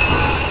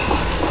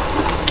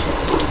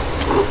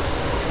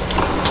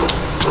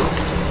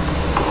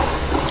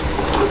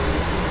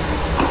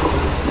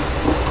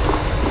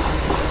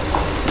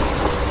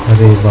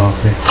 अरे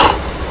बाप रे,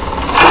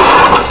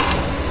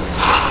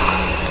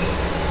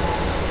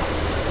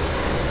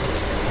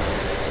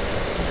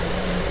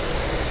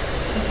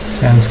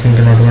 Sandskin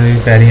can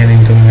automatically parry an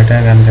incoming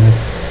attack and can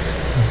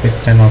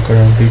effect can occur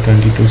every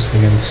 22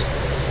 seconds.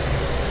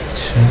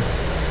 अच्छा,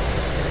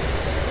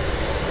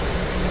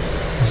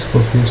 इसको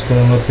फ्यूज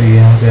करूँगा तो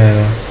यहाँ पे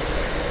आएगा।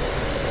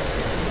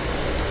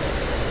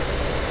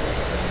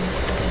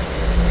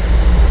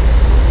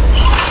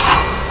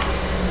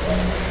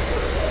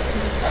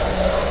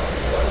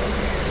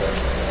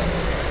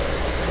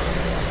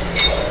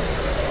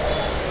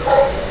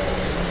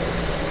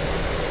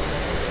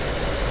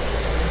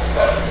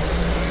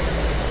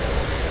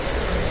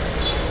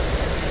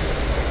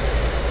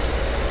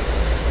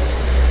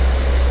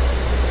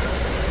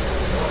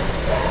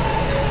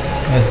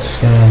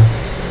 अच्छा,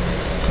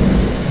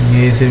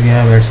 ये सिर्फ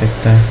यहाँ बैठ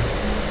सकता है।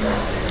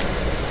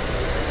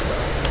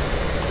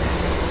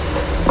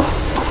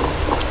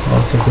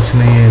 और तो कुछ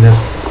नहीं है इधर।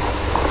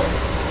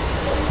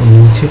 तो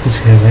नीचे कुछ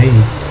है भाई,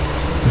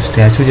 कुछ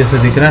स्टैचू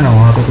जैसा दिख रहा है ना,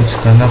 वहाँ पे कुछ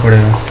करना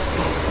पड़ेगा।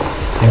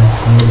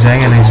 हम लोग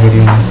जाएंगे नेक्स्ट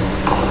वीडियो में।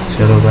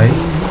 चलो भाई।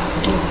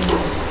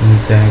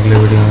 मिलते हैं अगले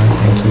वीडियो में.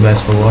 Thank you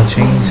guys for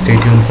watching. Stay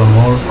tuned for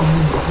more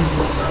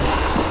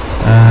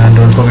and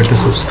don't forget to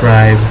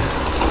subscribe.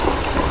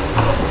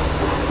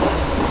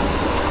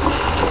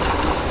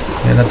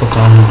 मेरा तो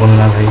काम है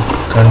बोलना भाई,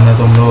 करना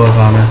तुम लोगों का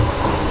काम है,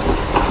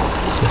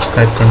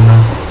 सब्सक्राइब करना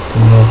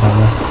तुम लोगों का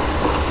काम है.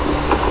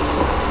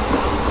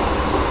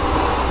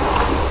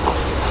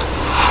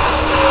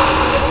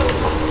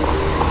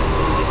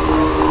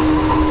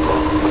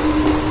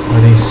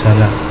 अरे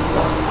साला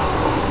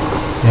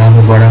यहाँ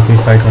पे बड़ा कोई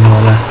फाइट होने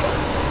वाला है.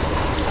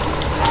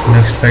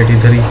 नेक्स्ट फाइट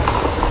इधर ही.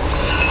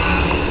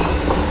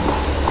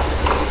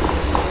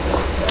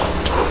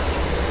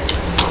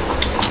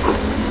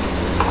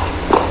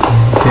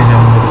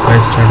 जाऊँगा तो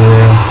फाइट स्टार्ट हो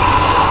जाएगा.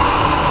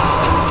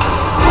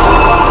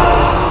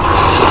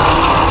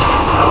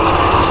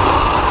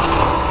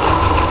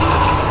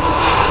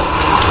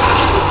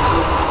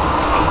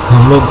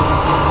 हम लोग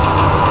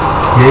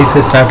यही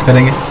से स्टार्ट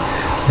करेंगे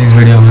नेक्स्ट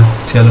वीडियो में.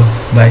 चलो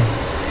बाय.